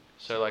them.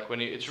 So like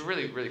it's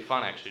really, really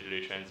fun actually to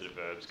do transitive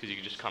verbs because you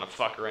can just kind of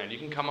fuck around. You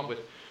can come up with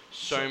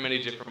so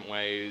many different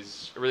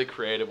ways, really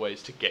creative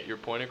ways to get your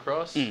point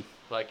across.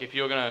 Like if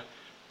you're gonna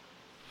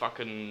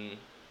fucking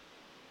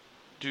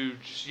do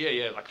just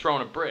like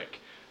throwing a brick,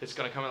 it's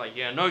gonna come out like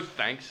yeah, no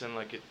thanks, and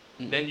like it.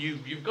 Then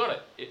you've got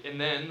it. And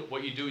then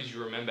what you do is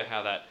you remember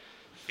how that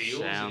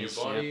feels in your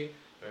body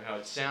or how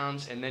it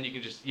sounds, and then you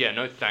can just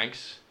no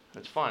thanks.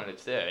 That's fine, and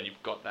it's there, and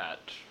you've got that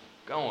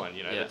going.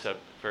 You know, that's a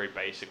very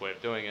basic way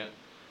of doing it.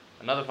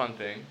 Another fun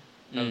thing,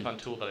 another fun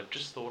tool that I've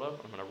just thought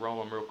of. I'm gonna roll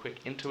on real quick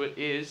into it.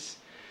 Is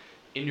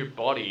in your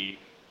body.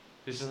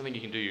 This is something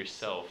you can do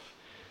yourself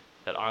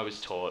that I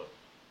was taught.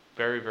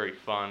 Very, very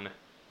fun.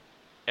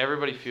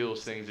 Everybody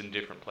feels things in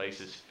different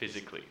places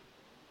physically.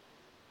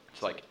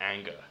 It's like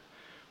anger.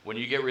 When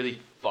you get really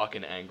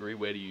fucking angry,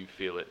 where do you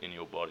feel it in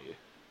your body?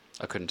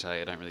 I couldn't tell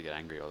you. I don't really get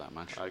angry all that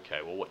much. Okay,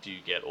 well, what do you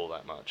get all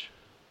that much?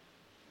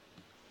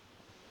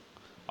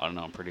 I don't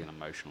know. I'm pretty an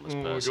emotionalist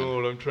person. Oh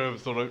my god, I'm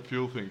Travis. I don't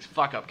feel things.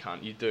 Fuck up,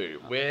 cunt. You do.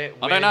 Where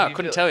I don't know. do I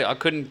couldn't tell you. I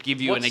couldn't give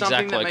you an exact location. What's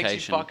something that location.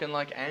 makes you fucking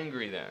like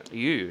angry then?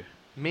 You.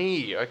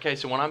 Me. Okay,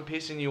 so when I'm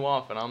pissing you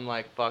off and I'm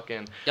like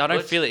fucking. Yeah, I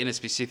don't feel it in a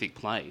specific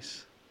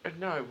place.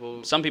 No,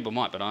 well. Some people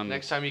might, but I'm.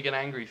 Next time you get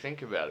angry,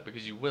 think about it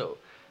because you will.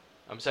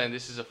 I'm saying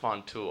this is a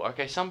fun tool.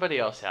 Okay, somebody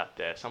else out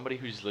there, somebody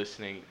who's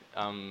listening,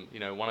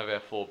 one of our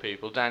 4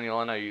 people. Daniel,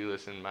 I know you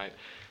listen, mate.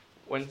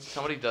 When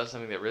somebody does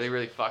something that really,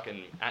 really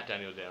fucking at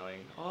Daniel Dowling,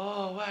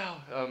 oh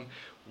wow,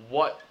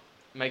 what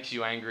makes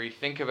you angry.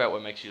 Think about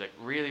what makes you like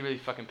really, really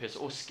fucking pissed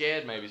or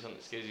scared. Maybe something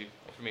that scares you.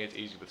 For me, it's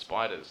easy with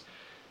spiders.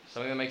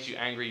 Something that makes you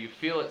angry. You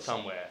feel it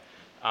somewhere,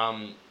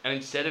 and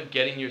instead of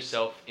getting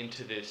yourself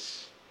into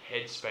this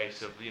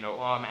headspace of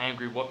oh, I'm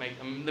angry.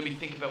 Let me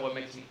think about what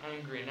makes me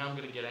angry, and now I'm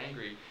gonna get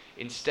angry.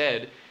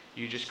 Instead,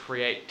 you just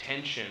create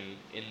tension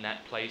in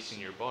that place in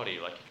your body.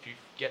 Like if you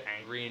get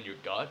angry in your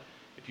gut,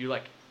 if you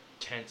like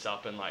tense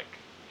up and like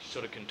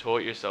sort of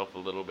contort yourself a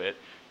little bit,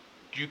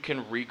 you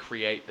can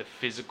recreate the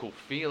physical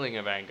feeling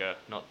of anger,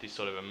 not the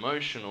sort of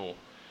emotional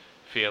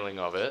feeling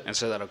of it. And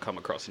so that'll come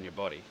across in your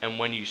body. And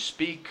when you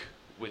speak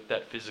with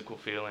that physical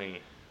feeling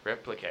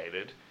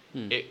replicated,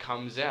 it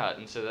comes out.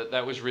 And so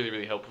that was really,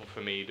 really helpful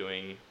for me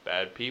doing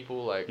bad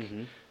people. Like,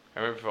 I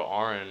remember for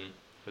Oren,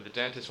 for the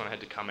dentist, when I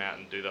had to come out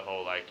and do the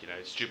whole, like,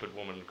 stupid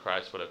woman,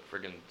 Christ, what a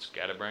friggin'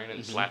 scatterbrain,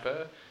 and slap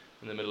her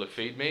in the middle of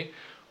Feed Me.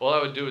 All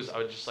I would do is I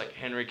would just, like,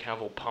 Henry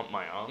Cavill pump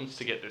my arms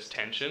to get this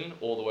tension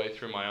all the way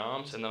through my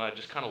arms, and then I'd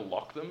just kind of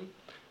lock them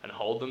and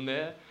hold them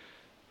there.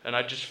 And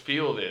I'd just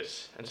feel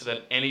this. And so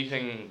that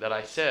anything that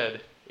I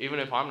said, even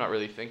if I'm not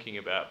really thinking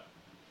about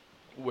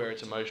where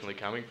it's emotionally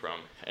coming from,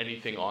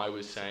 anything I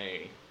was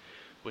saying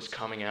was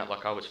coming out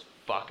like I was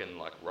fucking,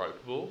 like,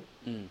 ropeable.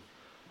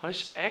 It's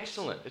just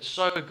excellent. It's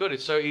so good.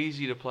 It's so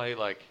easy to play,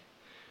 like,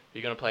 if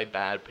you're going to play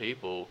bad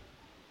people,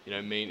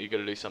 mean you're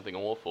going to do something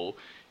awful,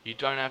 you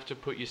don't have to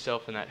put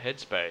yourself in that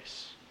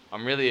headspace.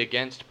 I'm really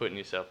against putting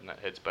yourself in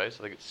that headspace.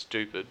 I think it's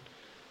stupid.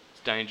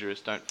 It's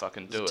dangerous. Don't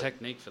fucking do it. There's a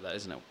technique for that,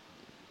 isn't it?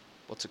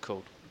 What's it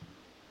called?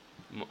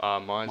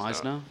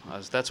 Meisner.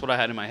 That's what I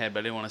had in my head, but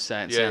I didn't want to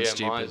say it. It sounds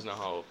stupid. Meisner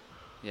hold.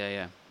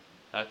 Yeah.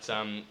 That's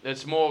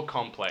it's more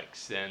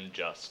complex than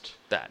just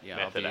that. Yeah,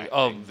 method acting.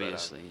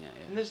 Obviously, yeah.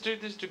 And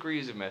there's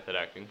degrees of method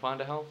acting.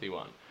 Find a healthy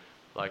one.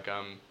 Like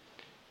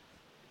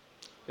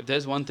If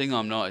there's one thing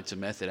I'm not, it's a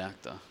method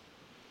actor.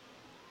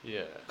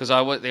 Yeah. Because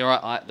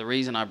the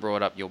reason I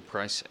brought up your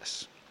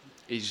process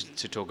is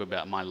to talk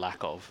about my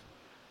lack of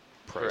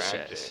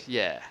process.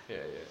 Yeah.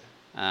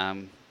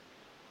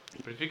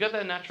 But if you got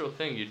that natural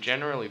thing, you're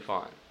generally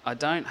fine. I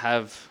do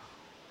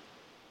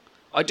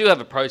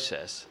have a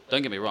process.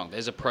 Don't get me wrong.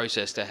 There's a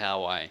process to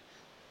how I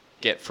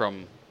get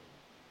from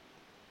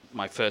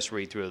my first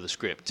read through of the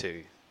script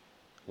to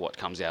what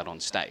comes out on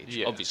stage.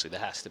 Yeah. Obviously, there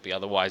has to be.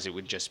 Otherwise, it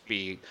would just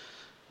be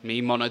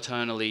me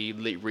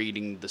monotonally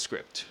reading the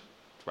script.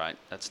 Right?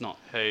 That's not.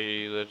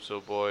 Hey, little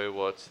boy,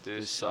 what's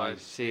this I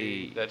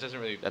see? That doesn't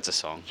really. That's a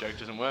song. Joke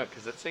doesn't work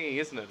because that's singing,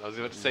 isn't it? I was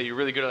about to say you're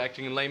really good at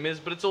acting in Les Mis,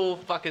 but it's all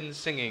fucking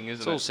singing, isn't it?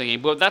 It's all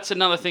singing. But that's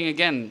another thing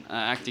again.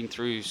 Acting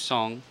through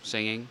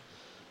singing.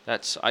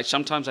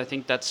 Sometimes I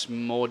think that's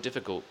more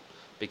difficult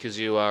because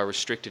you are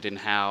restricted in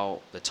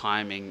how the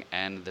timing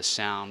and the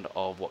sound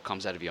of what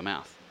comes out of your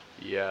mouth.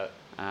 Yeah.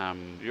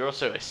 You're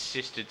also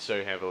assisted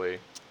so heavily.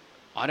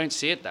 I don't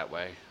see it that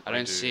way. I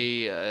don't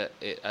see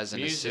it as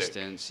an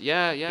assistance.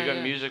 Yeah. You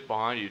got music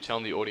behind you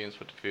telling the audience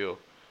what to feel.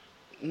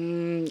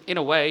 In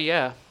a way,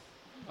 yeah.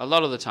 A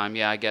lot of the time,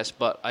 yeah, I guess.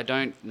 But I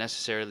don't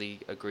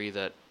necessarily agree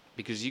that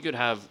because you could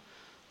have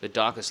the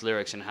darkest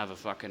lyrics and have a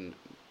fucking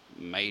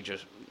major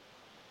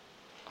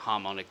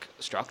harmonic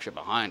structure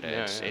behind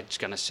it. It's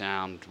going to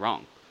sound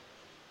wrong.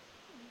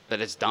 But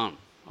it's done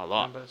a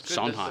lot.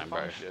 Sondheim,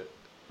 bro. Shit.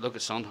 Look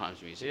at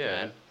Sondheim's music,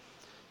 man.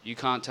 You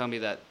can't tell me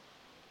that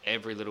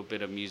every little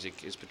bit of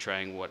music is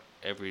portraying what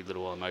every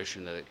little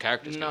emotion that the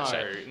character's going to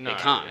say. No. It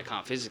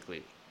can't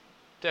physically.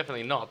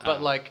 Definitely not.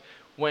 But like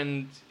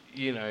when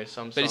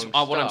some songs.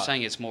 But what I'm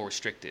saying is more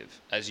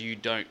restrictive, as you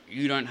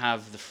don't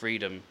have the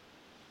freedom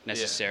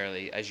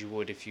necessarily as you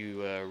would if you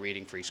were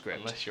reading free script.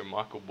 Unless you're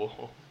Michael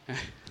Ball.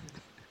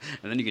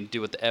 And then you can do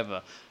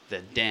whatever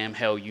the damn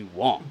hell you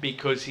want.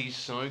 Because he's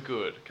so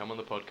good. Come on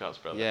the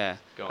podcast, brother. Yeah.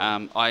 Go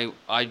on.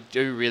 I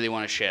do really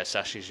want to share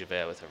Sacha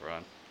Javert with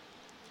everyone.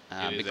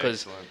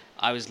 Because excellent.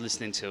 I was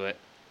listening to it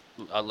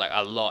like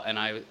a lot, and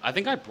I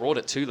think I brought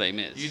it to Les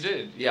Mis. You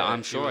did? Yeah,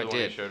 I'm sure I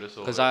did.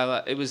 Because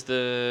it was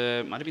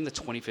might have been the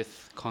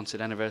 25th concert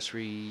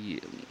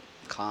anniversary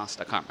cast.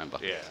 I can't remember.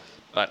 Yeah.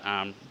 But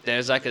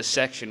there's like a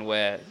section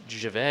where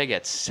Javert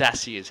gets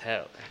sassy as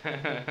hell,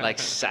 like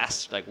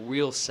sass, like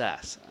real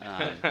sass.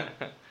 Yeah.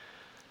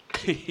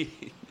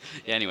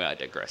 Anyway, I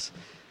digress.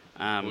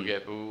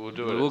 We'll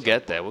do it. We'll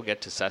get there. We'll get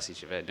to sassy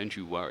Javert. Don't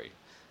you worry.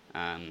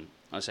 I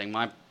was saying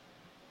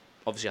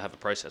obviously I have a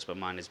process, but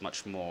mine is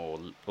much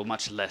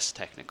less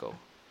technical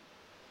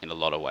in a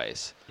lot of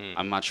ways.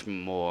 I'm much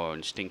more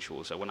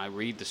instinctual. So when I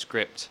read the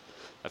script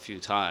a few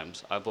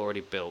times, I've already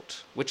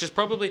built, which is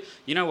probably,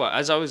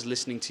 as I was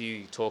listening to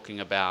you talking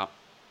about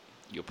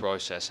your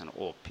process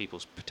or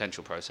people's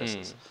potential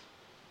processes,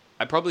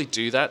 I probably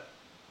do that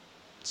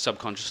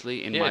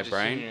subconsciously in my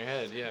brain. In your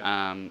head,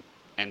 yeah.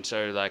 And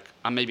so like,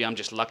 maybe I'm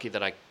just lucky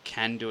that I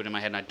can do it in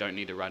my head and I don't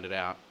need to write it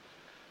out.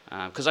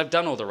 Because I've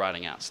done all the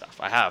writing out stuff.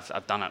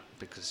 I've done it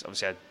because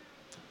obviously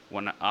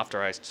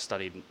after I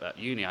studied at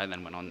uni, I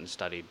then went on and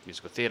studied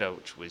musical theatre,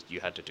 which was you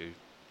had to do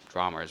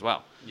drama as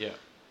well. Yeah.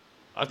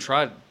 I've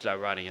tried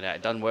writing it out.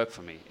 It doesn't work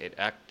for me. It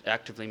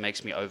actively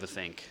makes me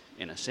overthink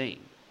in a scene.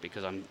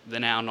 because I'm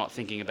now not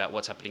thinking about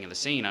what's happening in the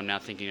scene. I'm now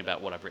thinking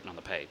about what I've written on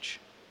the page.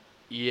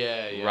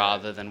 Yeah.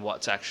 Rather than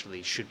what's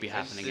actually should be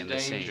happening in the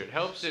danger.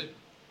 scene.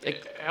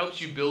 It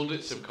helps you build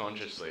it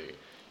subconsciously.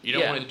 You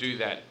don't want to do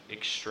that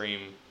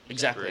extreme.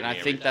 Exactly, and I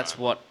think that's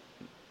what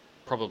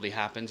probably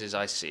happens is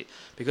I see,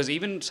 because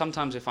even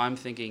sometimes if I'm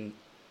thinking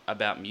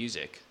about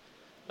music,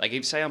 like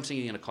if say I'm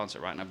singing in a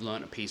concert, right, and I've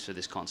learned a piece for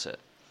this concert.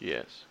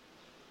 Yes.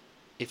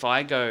 If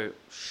I go,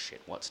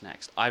 shit, what's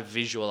next? I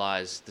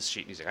visualize the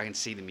sheet music. I can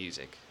see the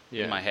music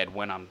in my head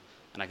and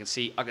I can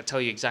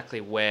tell you exactly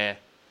where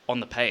on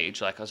the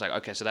page, like I was like,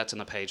 okay, so that's in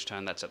the page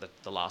turn, that's at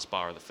the last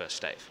bar of the first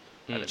stave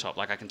at the top.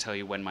 Like I can tell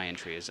you when my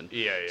entry is. And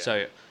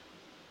so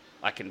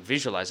I can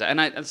visualize that. And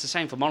it's the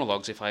same for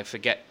monologues. If I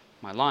forget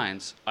my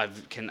lines, I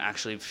can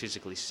actually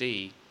physically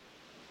see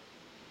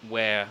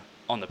where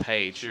on the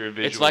page.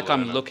 It's like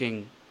I'm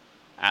looking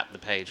at the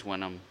page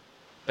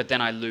but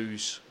then I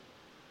lose.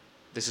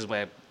 This is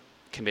where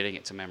committing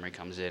it to memory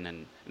comes in,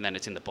 and then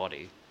it's in the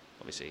body,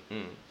 obviously.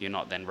 You're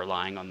not then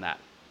relying on that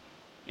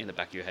in the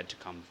back of your head to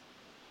come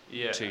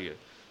to you.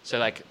 So,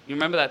 like, you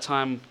remember that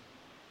time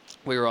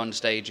we were on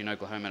stage in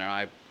Oklahoma and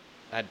I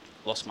had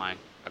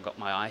I got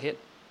my eye hit?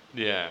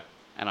 Yeah.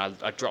 And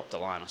I dropped a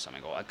line or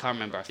something, or I can't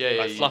remember.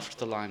 I fluffed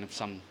the line of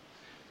some...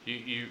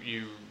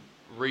 You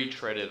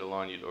retreaded a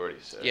line you'd already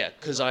said. Yeah,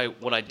 because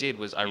what I did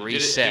was I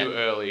reset. You did it too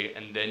early,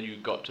 and then you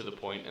got to the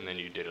point, and then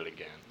you did it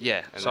again.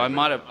 Yeah, so I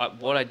might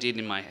have... what I did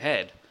in my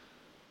head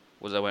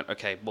was I went,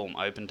 okay, boom,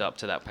 I opened up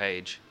to that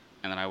page,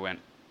 and then I went,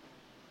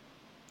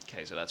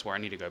 okay, so that's where I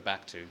need to go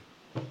back to.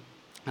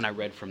 And I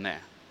read from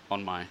there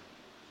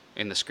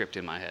in the script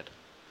in my head.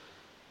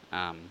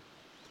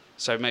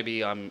 So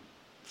maybe I'm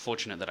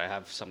fortunate that I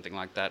have something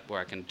like that where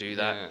I can do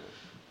that.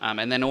 Yeah.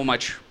 And then all my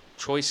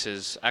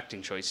choices,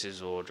 acting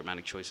choices or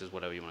dramatic choices,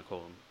 whatever you want to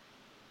call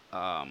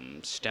them,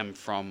 stem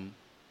from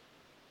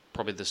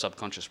probably the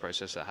subconscious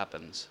process that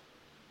happens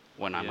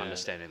when I'm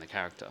understanding the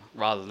character.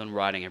 Rather than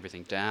writing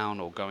everything down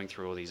or going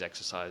through all these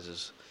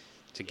exercises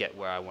to get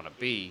where I want to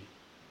be,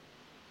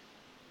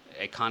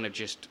 it kind of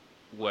just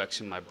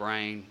works in my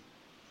brain,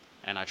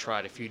 and I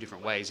tried a few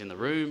different ways in the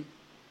room.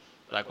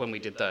 Like when we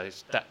did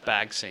that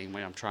bag scene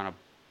where I'm trying to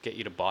get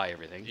you to buy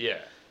everything. Yeah.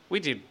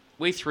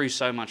 We threw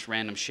so much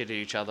random shit at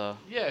each other.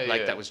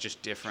 That was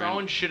just different.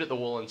 Throwing shit at the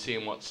wall and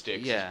seeing what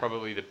sticks is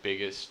probably the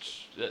biggest...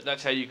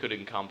 That's how you could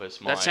encompass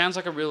my... That sounds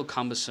like a real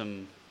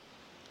cumbersome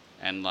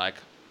and like...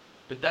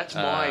 But that's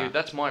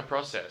my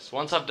process.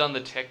 Once I've done the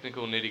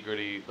technical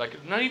nitty-gritty... Like,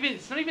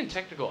 it's not even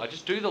technical. I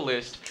just do the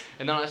list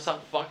and then I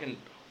start fucking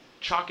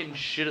chucking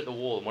shit at the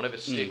wall and whatever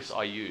sticks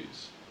I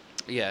use.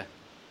 Yeah.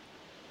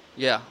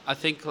 Yeah, I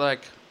think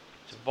like...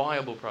 It's a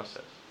viable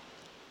process.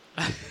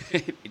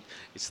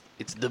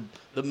 It's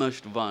the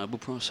most viable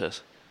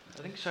process.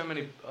 I think so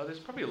many... there's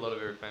probably a lot of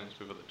very famous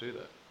people that do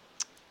that.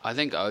 I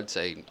think I would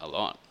say a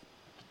lot.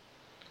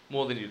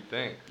 More than you'd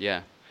think.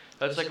 Yeah.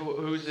 That's like...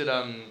 Who's it?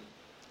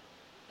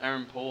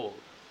 Aaron Paul,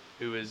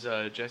 who was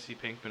Jesse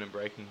Pinkman in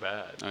Breaking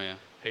Bad. Oh, yeah.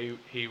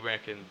 He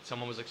reckoned...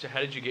 Someone was like, so how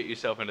did you get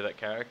yourself into that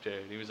character?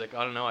 And he was like,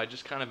 I don't know, I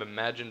just kind of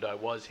imagined I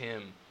was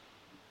him.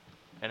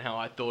 And how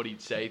I thought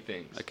he'd say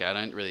things. Okay, I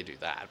don't really do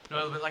that.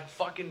 No, but like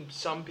fucking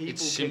some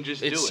people can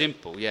just do it. It's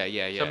simple, yeah.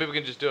 Some people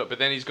can just do it, but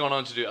then he's gone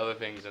on to do other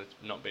things and it's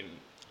not been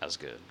as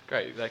good.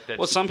 Great, like that's...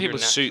 Well, some people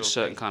suit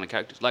certain kind of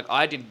characters. Like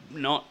I did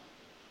not...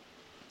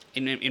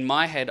 In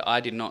my head, I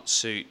did not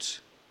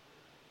suit...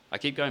 I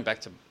keep going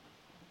back to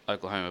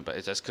Oklahoma,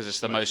 but that's because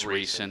it's the most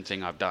recent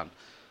thing I've done.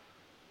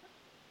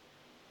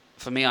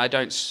 For me, I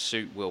don't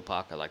suit Will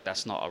Parker. Like,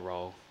 that's not a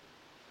role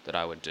that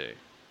I would do.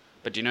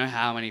 But do you know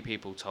how many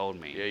people told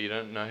me... Yeah, you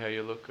don't know how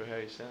you look or how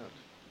you sound.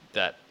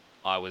 ...that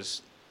I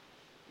was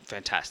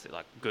fantastic,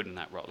 like, good in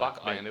that role.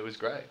 Fuck, man, it was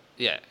great.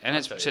 Yeah, and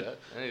I'll tell you that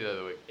any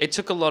other week. It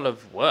took a lot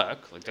of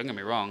work, like, don't get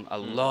me wrong, a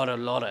lot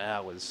of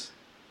hours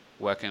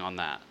working on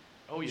that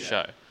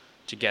show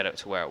to get it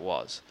to where it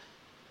was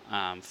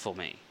for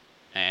me.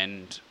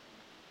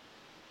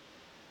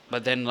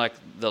 But then, like,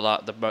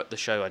 the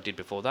show I did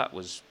before that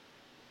was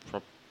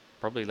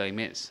probably Les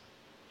Mis.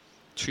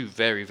 Two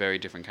very, very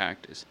different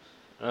characters.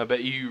 I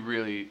bet you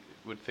really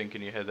would think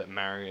in your head that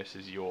Marius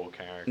is your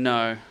character.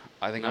 No,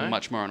 I think I'm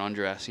much more on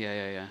Andreas.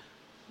 Yeah.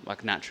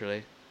 Like,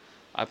 naturally.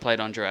 I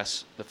played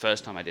Andreas the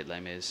first time I did Les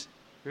Mis.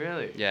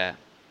 Really? Yeah.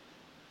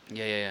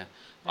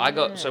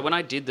 So when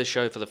I did the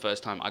show for the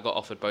first time, I got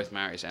offered both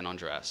Marius and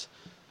Andreas,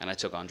 and I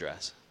took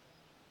Andreas.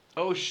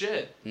 Oh,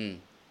 shit. There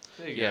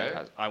you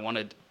go. I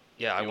wanted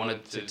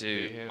to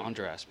do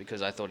Andreas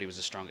because I thought he was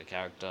a stronger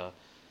character.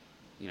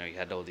 You know, he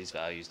had all these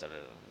values,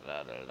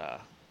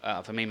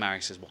 for me,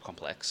 Marius is more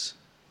complex.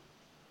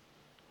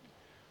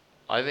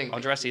 I think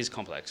Andreas is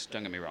complex.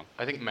 Don't get me wrong.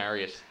 I think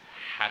Marius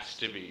has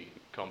to be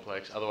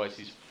complex, otherwise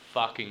he's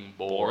fucking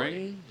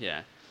boring.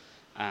 Yeah.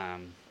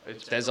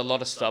 There's a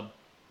lot of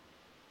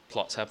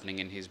subplots happening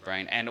in his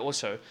brain, and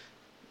also,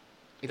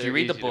 if you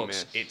read the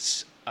books,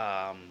 it's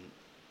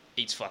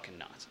fucking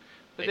nuts.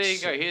 But there you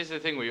go. Here's the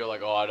thing where you're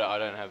like, oh, I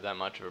don't have that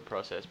much of a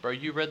process, bro.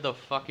 You read the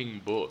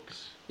fucking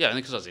books. Yeah, I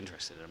think because I was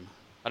interested in them.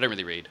 I don't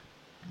really read.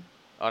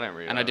 I don't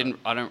read. And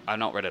I've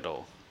not read it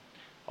all.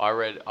 I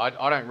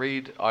don't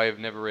read. I've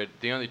never read.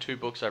 The only 2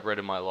 books I've read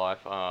in my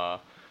life are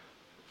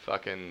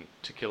fucking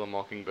To Kill a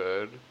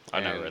Mockingbird. I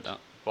never read that.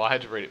 Well, I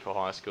had to read it for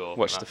high school.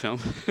 Watch the film.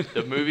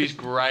 The movie's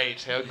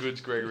great. How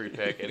good's Gregory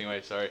Peck?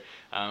 Anyway, sorry.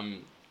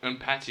 And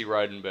Patsy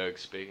Rodenberg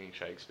speaking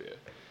Shakespeare.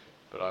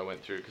 But I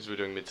went through, because we were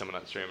doing Midsummer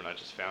Night's Dream, and I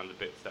just found the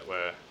bits that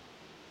were...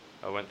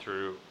 I went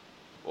through...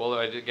 Well,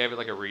 gave it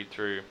like a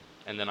read-through,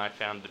 and then I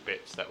found the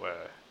bits that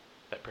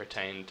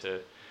pertained to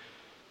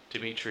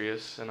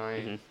Demetrius, and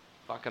I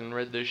fucking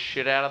read the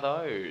shit out of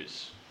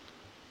those.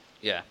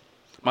 Yeah.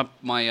 My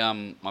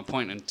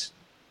point in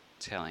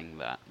telling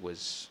that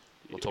was...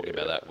 We'll talk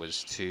about that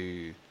was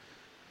to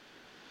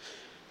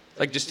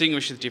like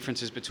distinguish the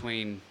differences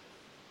between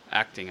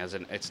acting, as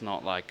in it's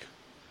not like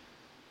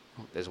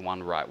there's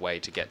one right way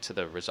to get to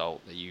the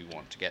result that you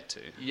want to get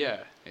to. Yeah.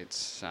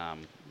 It's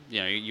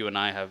you and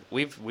I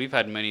we've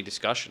had many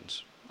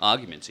discussions,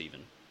 arguments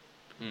even,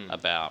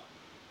 about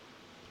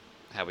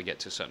how we get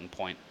to a certain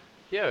point.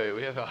 Yeah,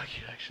 we have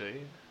argued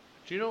actually.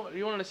 Do you want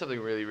to know something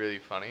really, really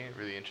funny,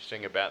 really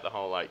interesting about the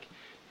whole like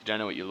you don't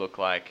know what you look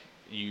like,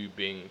 you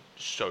being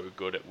so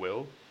good at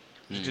will?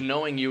 Just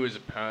knowing you as a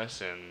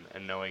person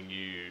and knowing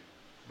you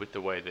with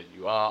the way that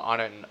you are,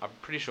 I'm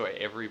pretty sure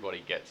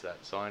everybody gets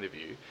that side of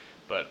you,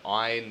 but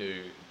I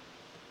knew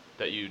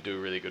that you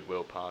do really good,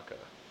 Will Parker.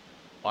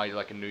 I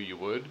knew you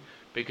would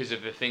because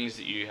of the things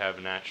that you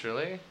have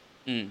naturally.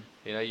 You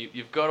know,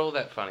 you've got all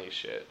that funny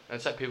shit. And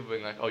it's like people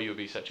being like, "Oh, you'll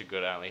be such a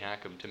good Ali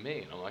Hackham" to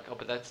me, and I'm like, "Oh,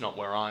 but that's not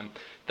where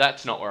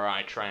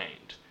I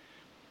trained."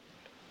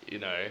 You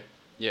know.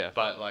 Yeah.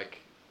 But like,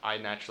 I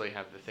naturally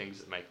have the things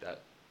that make that,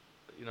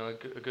 you know,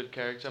 a good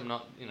character. I'm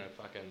not, you know,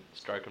 fucking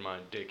stroking my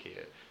own dick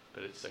here,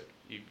 but it's like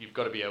you've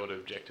got to be able to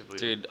objectively.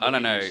 Dude, look I don't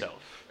at know.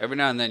 yourself. Every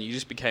now and then, you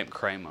just became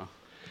Kramer.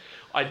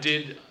 I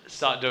did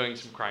start doing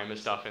some Kramer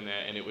stuff in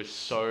there, and it was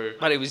so.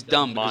 But it was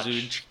dumb much because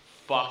it would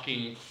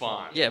fucking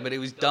fun. Yeah, but it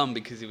was dumb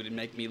because it would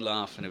make me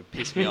laugh and it would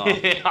piss me off.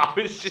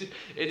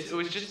 It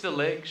was just the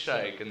leg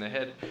shake and the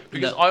head.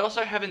 Because I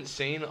also haven't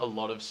seen a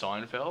lot of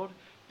Seinfeld.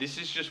 This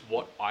is just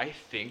what I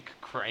think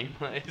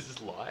Kramer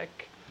is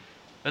like.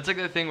 That's like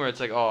the thing where it's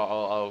like,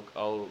 oh,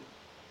 I'll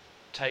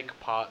take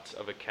parts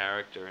of a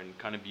character and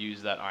kind of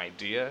use that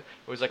idea.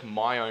 It was like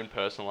my own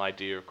personal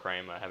idea of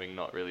Kramer, having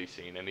not really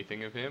seen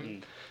anything of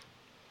him.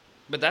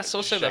 But that's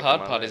also the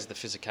hard part, is the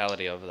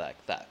physicality of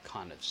that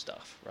kind of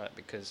stuff, right?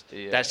 Because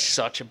that's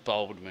such a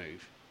bold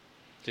move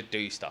to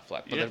do stuff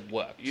like, but it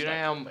works. You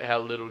know how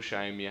little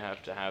shame you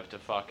have to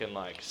fucking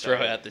like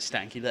throw out the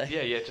stanky day.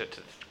 Yeah, to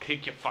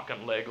kick your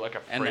fucking leg like a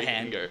freak and the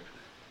hand. go.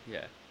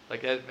 Yeah.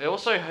 Like it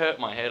also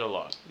hurt my head a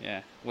lot.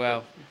 Yeah.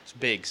 Well, it's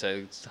big, so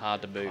it's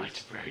hard to move. Oh,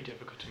 it's very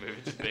difficult to move.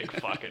 It's big,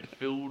 fucking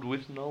filled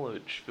with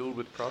knowledge, filled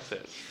with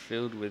process,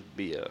 filled with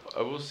beer.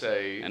 I will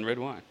say. And red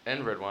wine.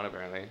 And red wine,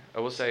 apparently.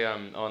 I will say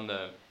on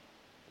the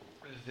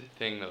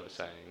thing that I was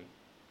saying,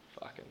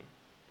 fucking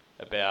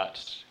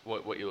about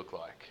what you look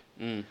like,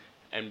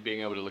 and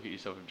being able to look at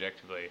yourself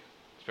objectively.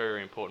 It's very,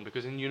 very important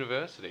because in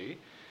university,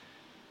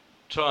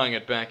 tying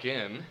it back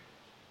in,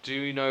 do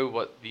you know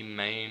what the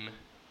main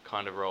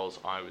kind of roles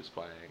I was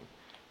playing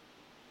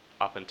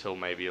up until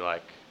maybe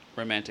like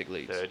romantic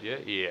leads. Third year?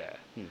 Yeah.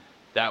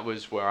 That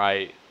was where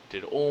I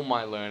did all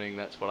my learning.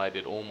 That's what I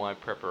did all my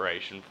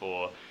preparation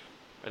for.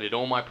 I did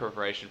all my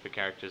preparation for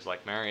characters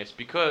like Marius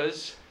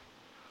because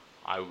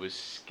I was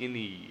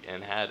skinny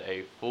and had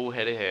a full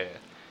head of hair.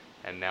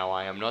 And now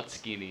I am not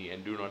skinny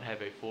and do not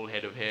have a full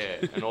head of hair.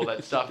 And all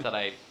that stuff that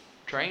I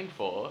trained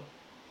for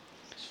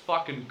is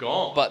fucking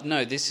gone. But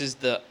no,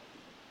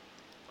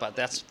 But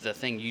that's the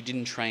thing. You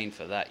didn't train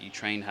for that. You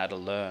trained how to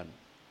learn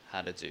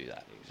how to do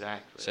that.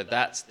 Exactly. So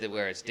that's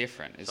where it's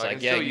different. It's so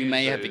like, yeah, you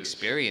may have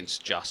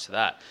experienced just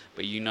that,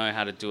 but you know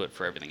how to do it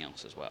for everything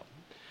else as well.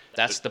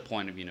 That's the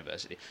point of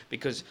university.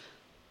 Because,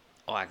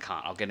 I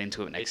can't. I'll get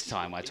into it next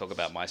time I talk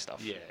about my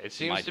stuff. Yeah, it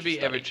seems to be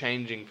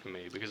ever-changing for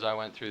me because I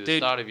went through the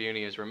start of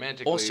uni as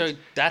romantic also, leads,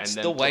 that's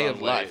the way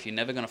of life. life. You're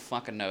never going to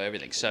fucking know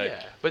everything. So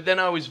yeah, but then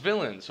I was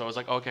villain, so I was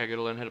like, okay, I got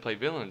to learn how to play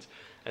villains.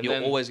 And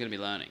you're always going to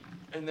be learning.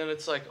 And then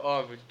it's like,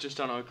 oh, we've just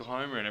done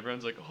Oklahoma, and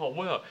everyone's like, oh,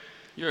 wow.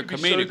 You're a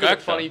comedic so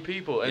actor. Funny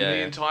people. And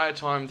the entire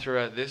time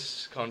throughout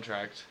this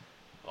contract,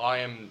 I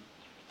am...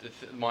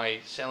 my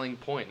selling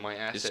point, my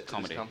asset to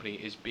this company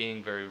is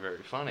being very,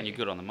 very funny. And you're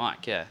good on the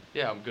mic, yeah.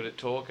 Yeah, I'm good at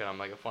talking. I'm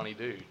like a funny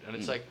dude. And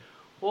it's like,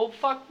 well,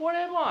 fuck, what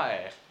am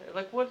I?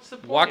 Like, what's the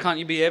point? Why can't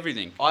you be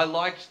everything? I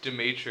liked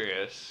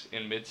Demetrius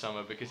in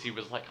Midsummer because he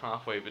was like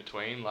halfway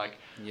between like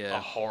a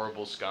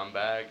horrible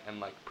scumbag and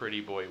like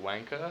pretty boy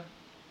wanker.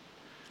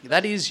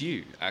 That is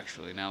you,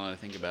 actually, now that I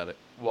think about it.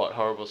 What,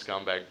 horrible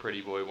scumbag, pretty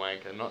boy,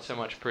 wanker? Not so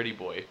much pretty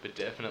boy, but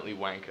definitely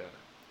wanker.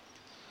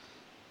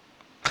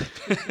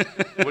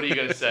 What are you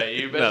going to say?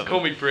 You better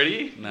call me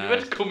pretty? No. You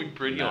better call me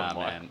pretty on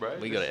mic, bro.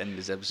 We got to end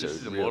this episode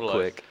real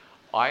quick.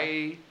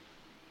 I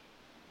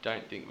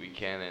don't think we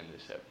can end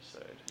this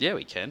episode. Yeah,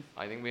 we can.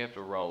 I think we have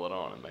to roll it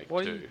on and make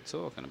what two. What are you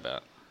talking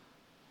about?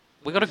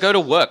 We got to go to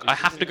work. I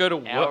have to go to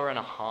work. Hour and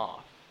a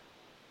half.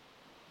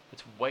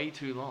 It's way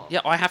too long.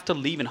 Yeah, I have to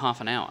leave in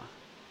half an hour.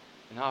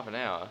 In half an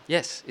hour?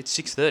 Yes, it's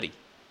 6:30.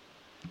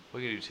 We're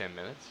going to do 10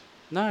 minutes.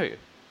 No.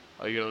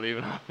 Oh, you going to leave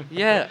it up?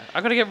 Yeah,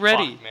 I got to get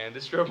ready. Fuck, man.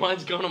 This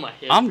mine's gone on my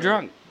head. I'm bro.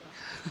 drunk.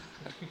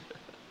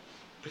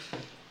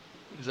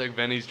 It's like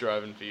Benny's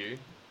driving for you.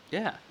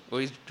 Yeah.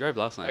 Well, he drove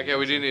last night. Okay,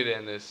 we do need to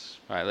end this.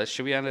 All right,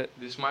 should we end it?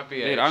 This might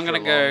be Dude, I'm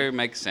going to go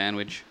make a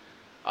sandwich.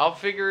 I'll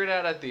figure it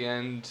out at the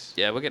end.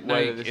 Yeah, we'll get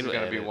whether this is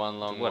going to be one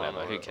long whatever,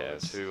 one. Who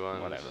cares? 2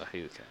 ones. Whatever, who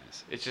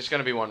cares? It's just going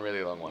to be one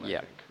really long one, I Yeah.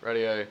 think.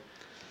 Radio.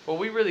 Well,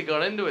 we really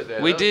got into it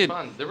there. We That did. Was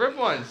fun. The red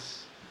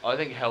ones, I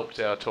think, helped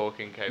our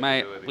talking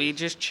Mate, capabilities. we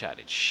just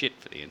chatted shit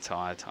for the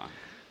entire time.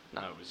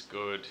 No, it was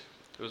good.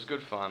 It was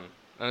good fun.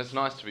 And it's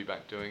nice to be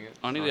back doing it.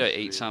 I need It's to go nice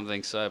eat be-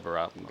 something, sober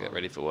up, and get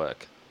ready for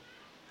work.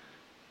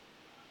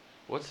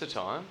 What's the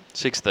time?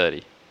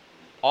 6:30.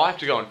 I have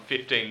to go in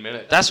 15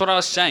 minutes. That's what I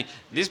was saying.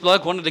 This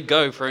bloke wanted to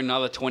go for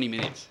another 20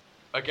 minutes.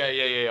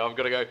 Okay, yeah, I've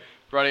got to go.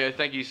 Radio,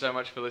 thank you so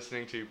much for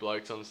listening to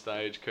Blokes on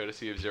Stage,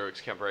 courtesy of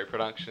Xerox Cabaret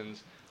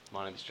Productions.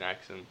 My name's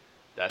Jackson.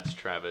 That's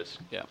Travis.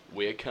 Yeah.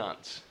 We're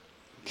cunts.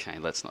 Okay,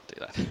 let's not do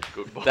that.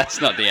 Goodbye.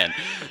 That's not the end.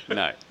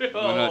 No, we're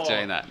not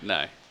doing that.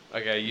 No.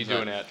 Okay, you do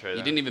an outro You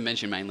then. didn't even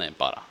mention mainland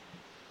butter.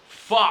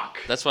 Fuck!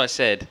 That's why I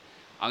said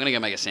I'm gonna go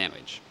make a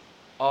sandwich.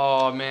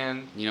 Oh,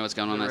 man. You know what's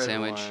going on The that red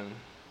sandwich? wine.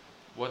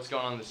 What's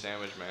going on in the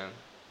sandwich, man?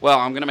 Well,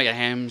 I'm gonna make a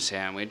ham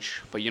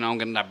sandwich, but I'm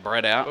getting that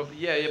bread out. But,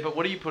 yeah, but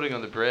what are you putting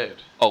on the bread?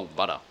 Oh,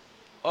 butter.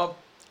 Oh,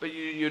 but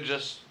you're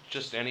just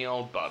any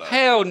old butter.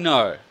 Hell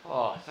no.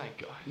 Oh, thank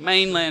God.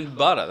 Mainland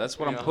butter. That's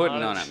what I'm Give me a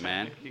putting heart on it,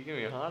 man. attack. You give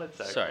me a heart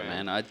attack. Sorry,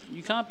 man.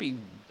 You can't be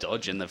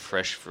dodging the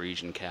fresh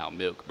Frisian cow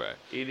milk, bro.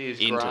 It is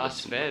Into the-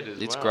 grass fed as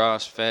well. It's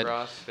grass fed.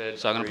 Grass fed.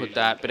 So I'm gonna put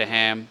that bit of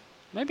ham,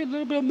 maybe a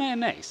little bit of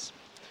mayonnaise.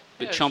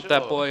 But Yeah, chomp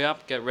that sure. boy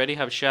up, get ready,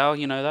 have a shower.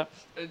 You know that?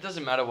 It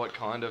doesn't matter what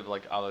kind of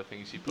like other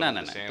things you put No. on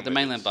the But sandwich. the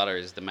mainland butter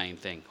is the main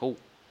thing. Oh,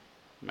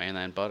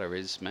 mainland butter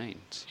is main.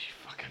 You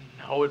fucking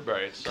know it, bro.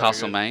 It's so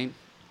Castle, good. Maine.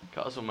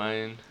 Castle,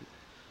 Maine.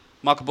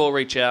 Michael Ball,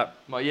 reach out.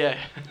 Yeah.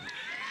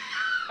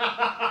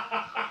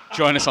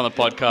 Join us on the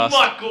podcast.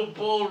 Michael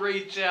Ball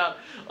reach out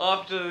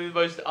after the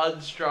most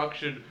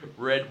unstructured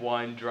red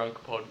wine drunk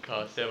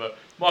podcast ever.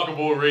 Michael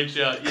Ball reach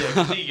out. Yeah,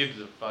 'cause he gives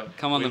a fuck.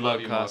 Come on We the love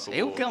you, podcast. Michael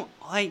He'll Ball. come.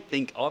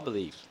 I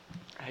believe.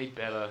 Hey,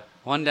 better.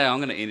 One day I'm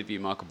going to interview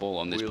Michael Ball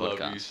on this We podcast.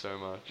 love you so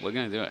much. We're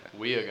going to do it.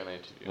 We are going to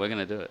interview him. We're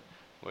going to do it.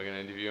 We're going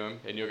to interview him,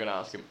 and you're going to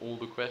ask him all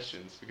the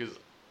questions because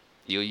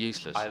You're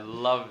useless. I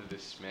love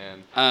this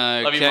man.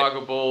 Okay. Love you,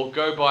 Michael Ball.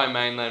 Go buy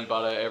mainland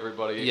butter,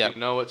 everybody. If Yep. you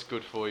know what's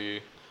good for you,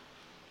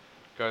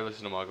 go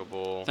listen to Michael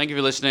Ball. Thank you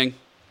for listening.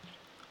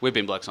 We've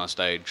been Blokes on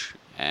Stage,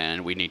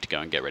 and we need to go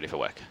and get ready for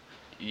work.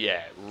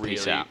 Yeah, really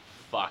Peace out.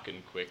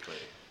 fucking quickly.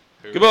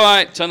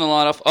 Goodbye. Turn the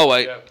light off. Oh,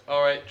 wait. Yep.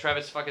 All right,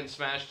 Travis fucking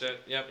smashed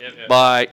it. Yep. Bye.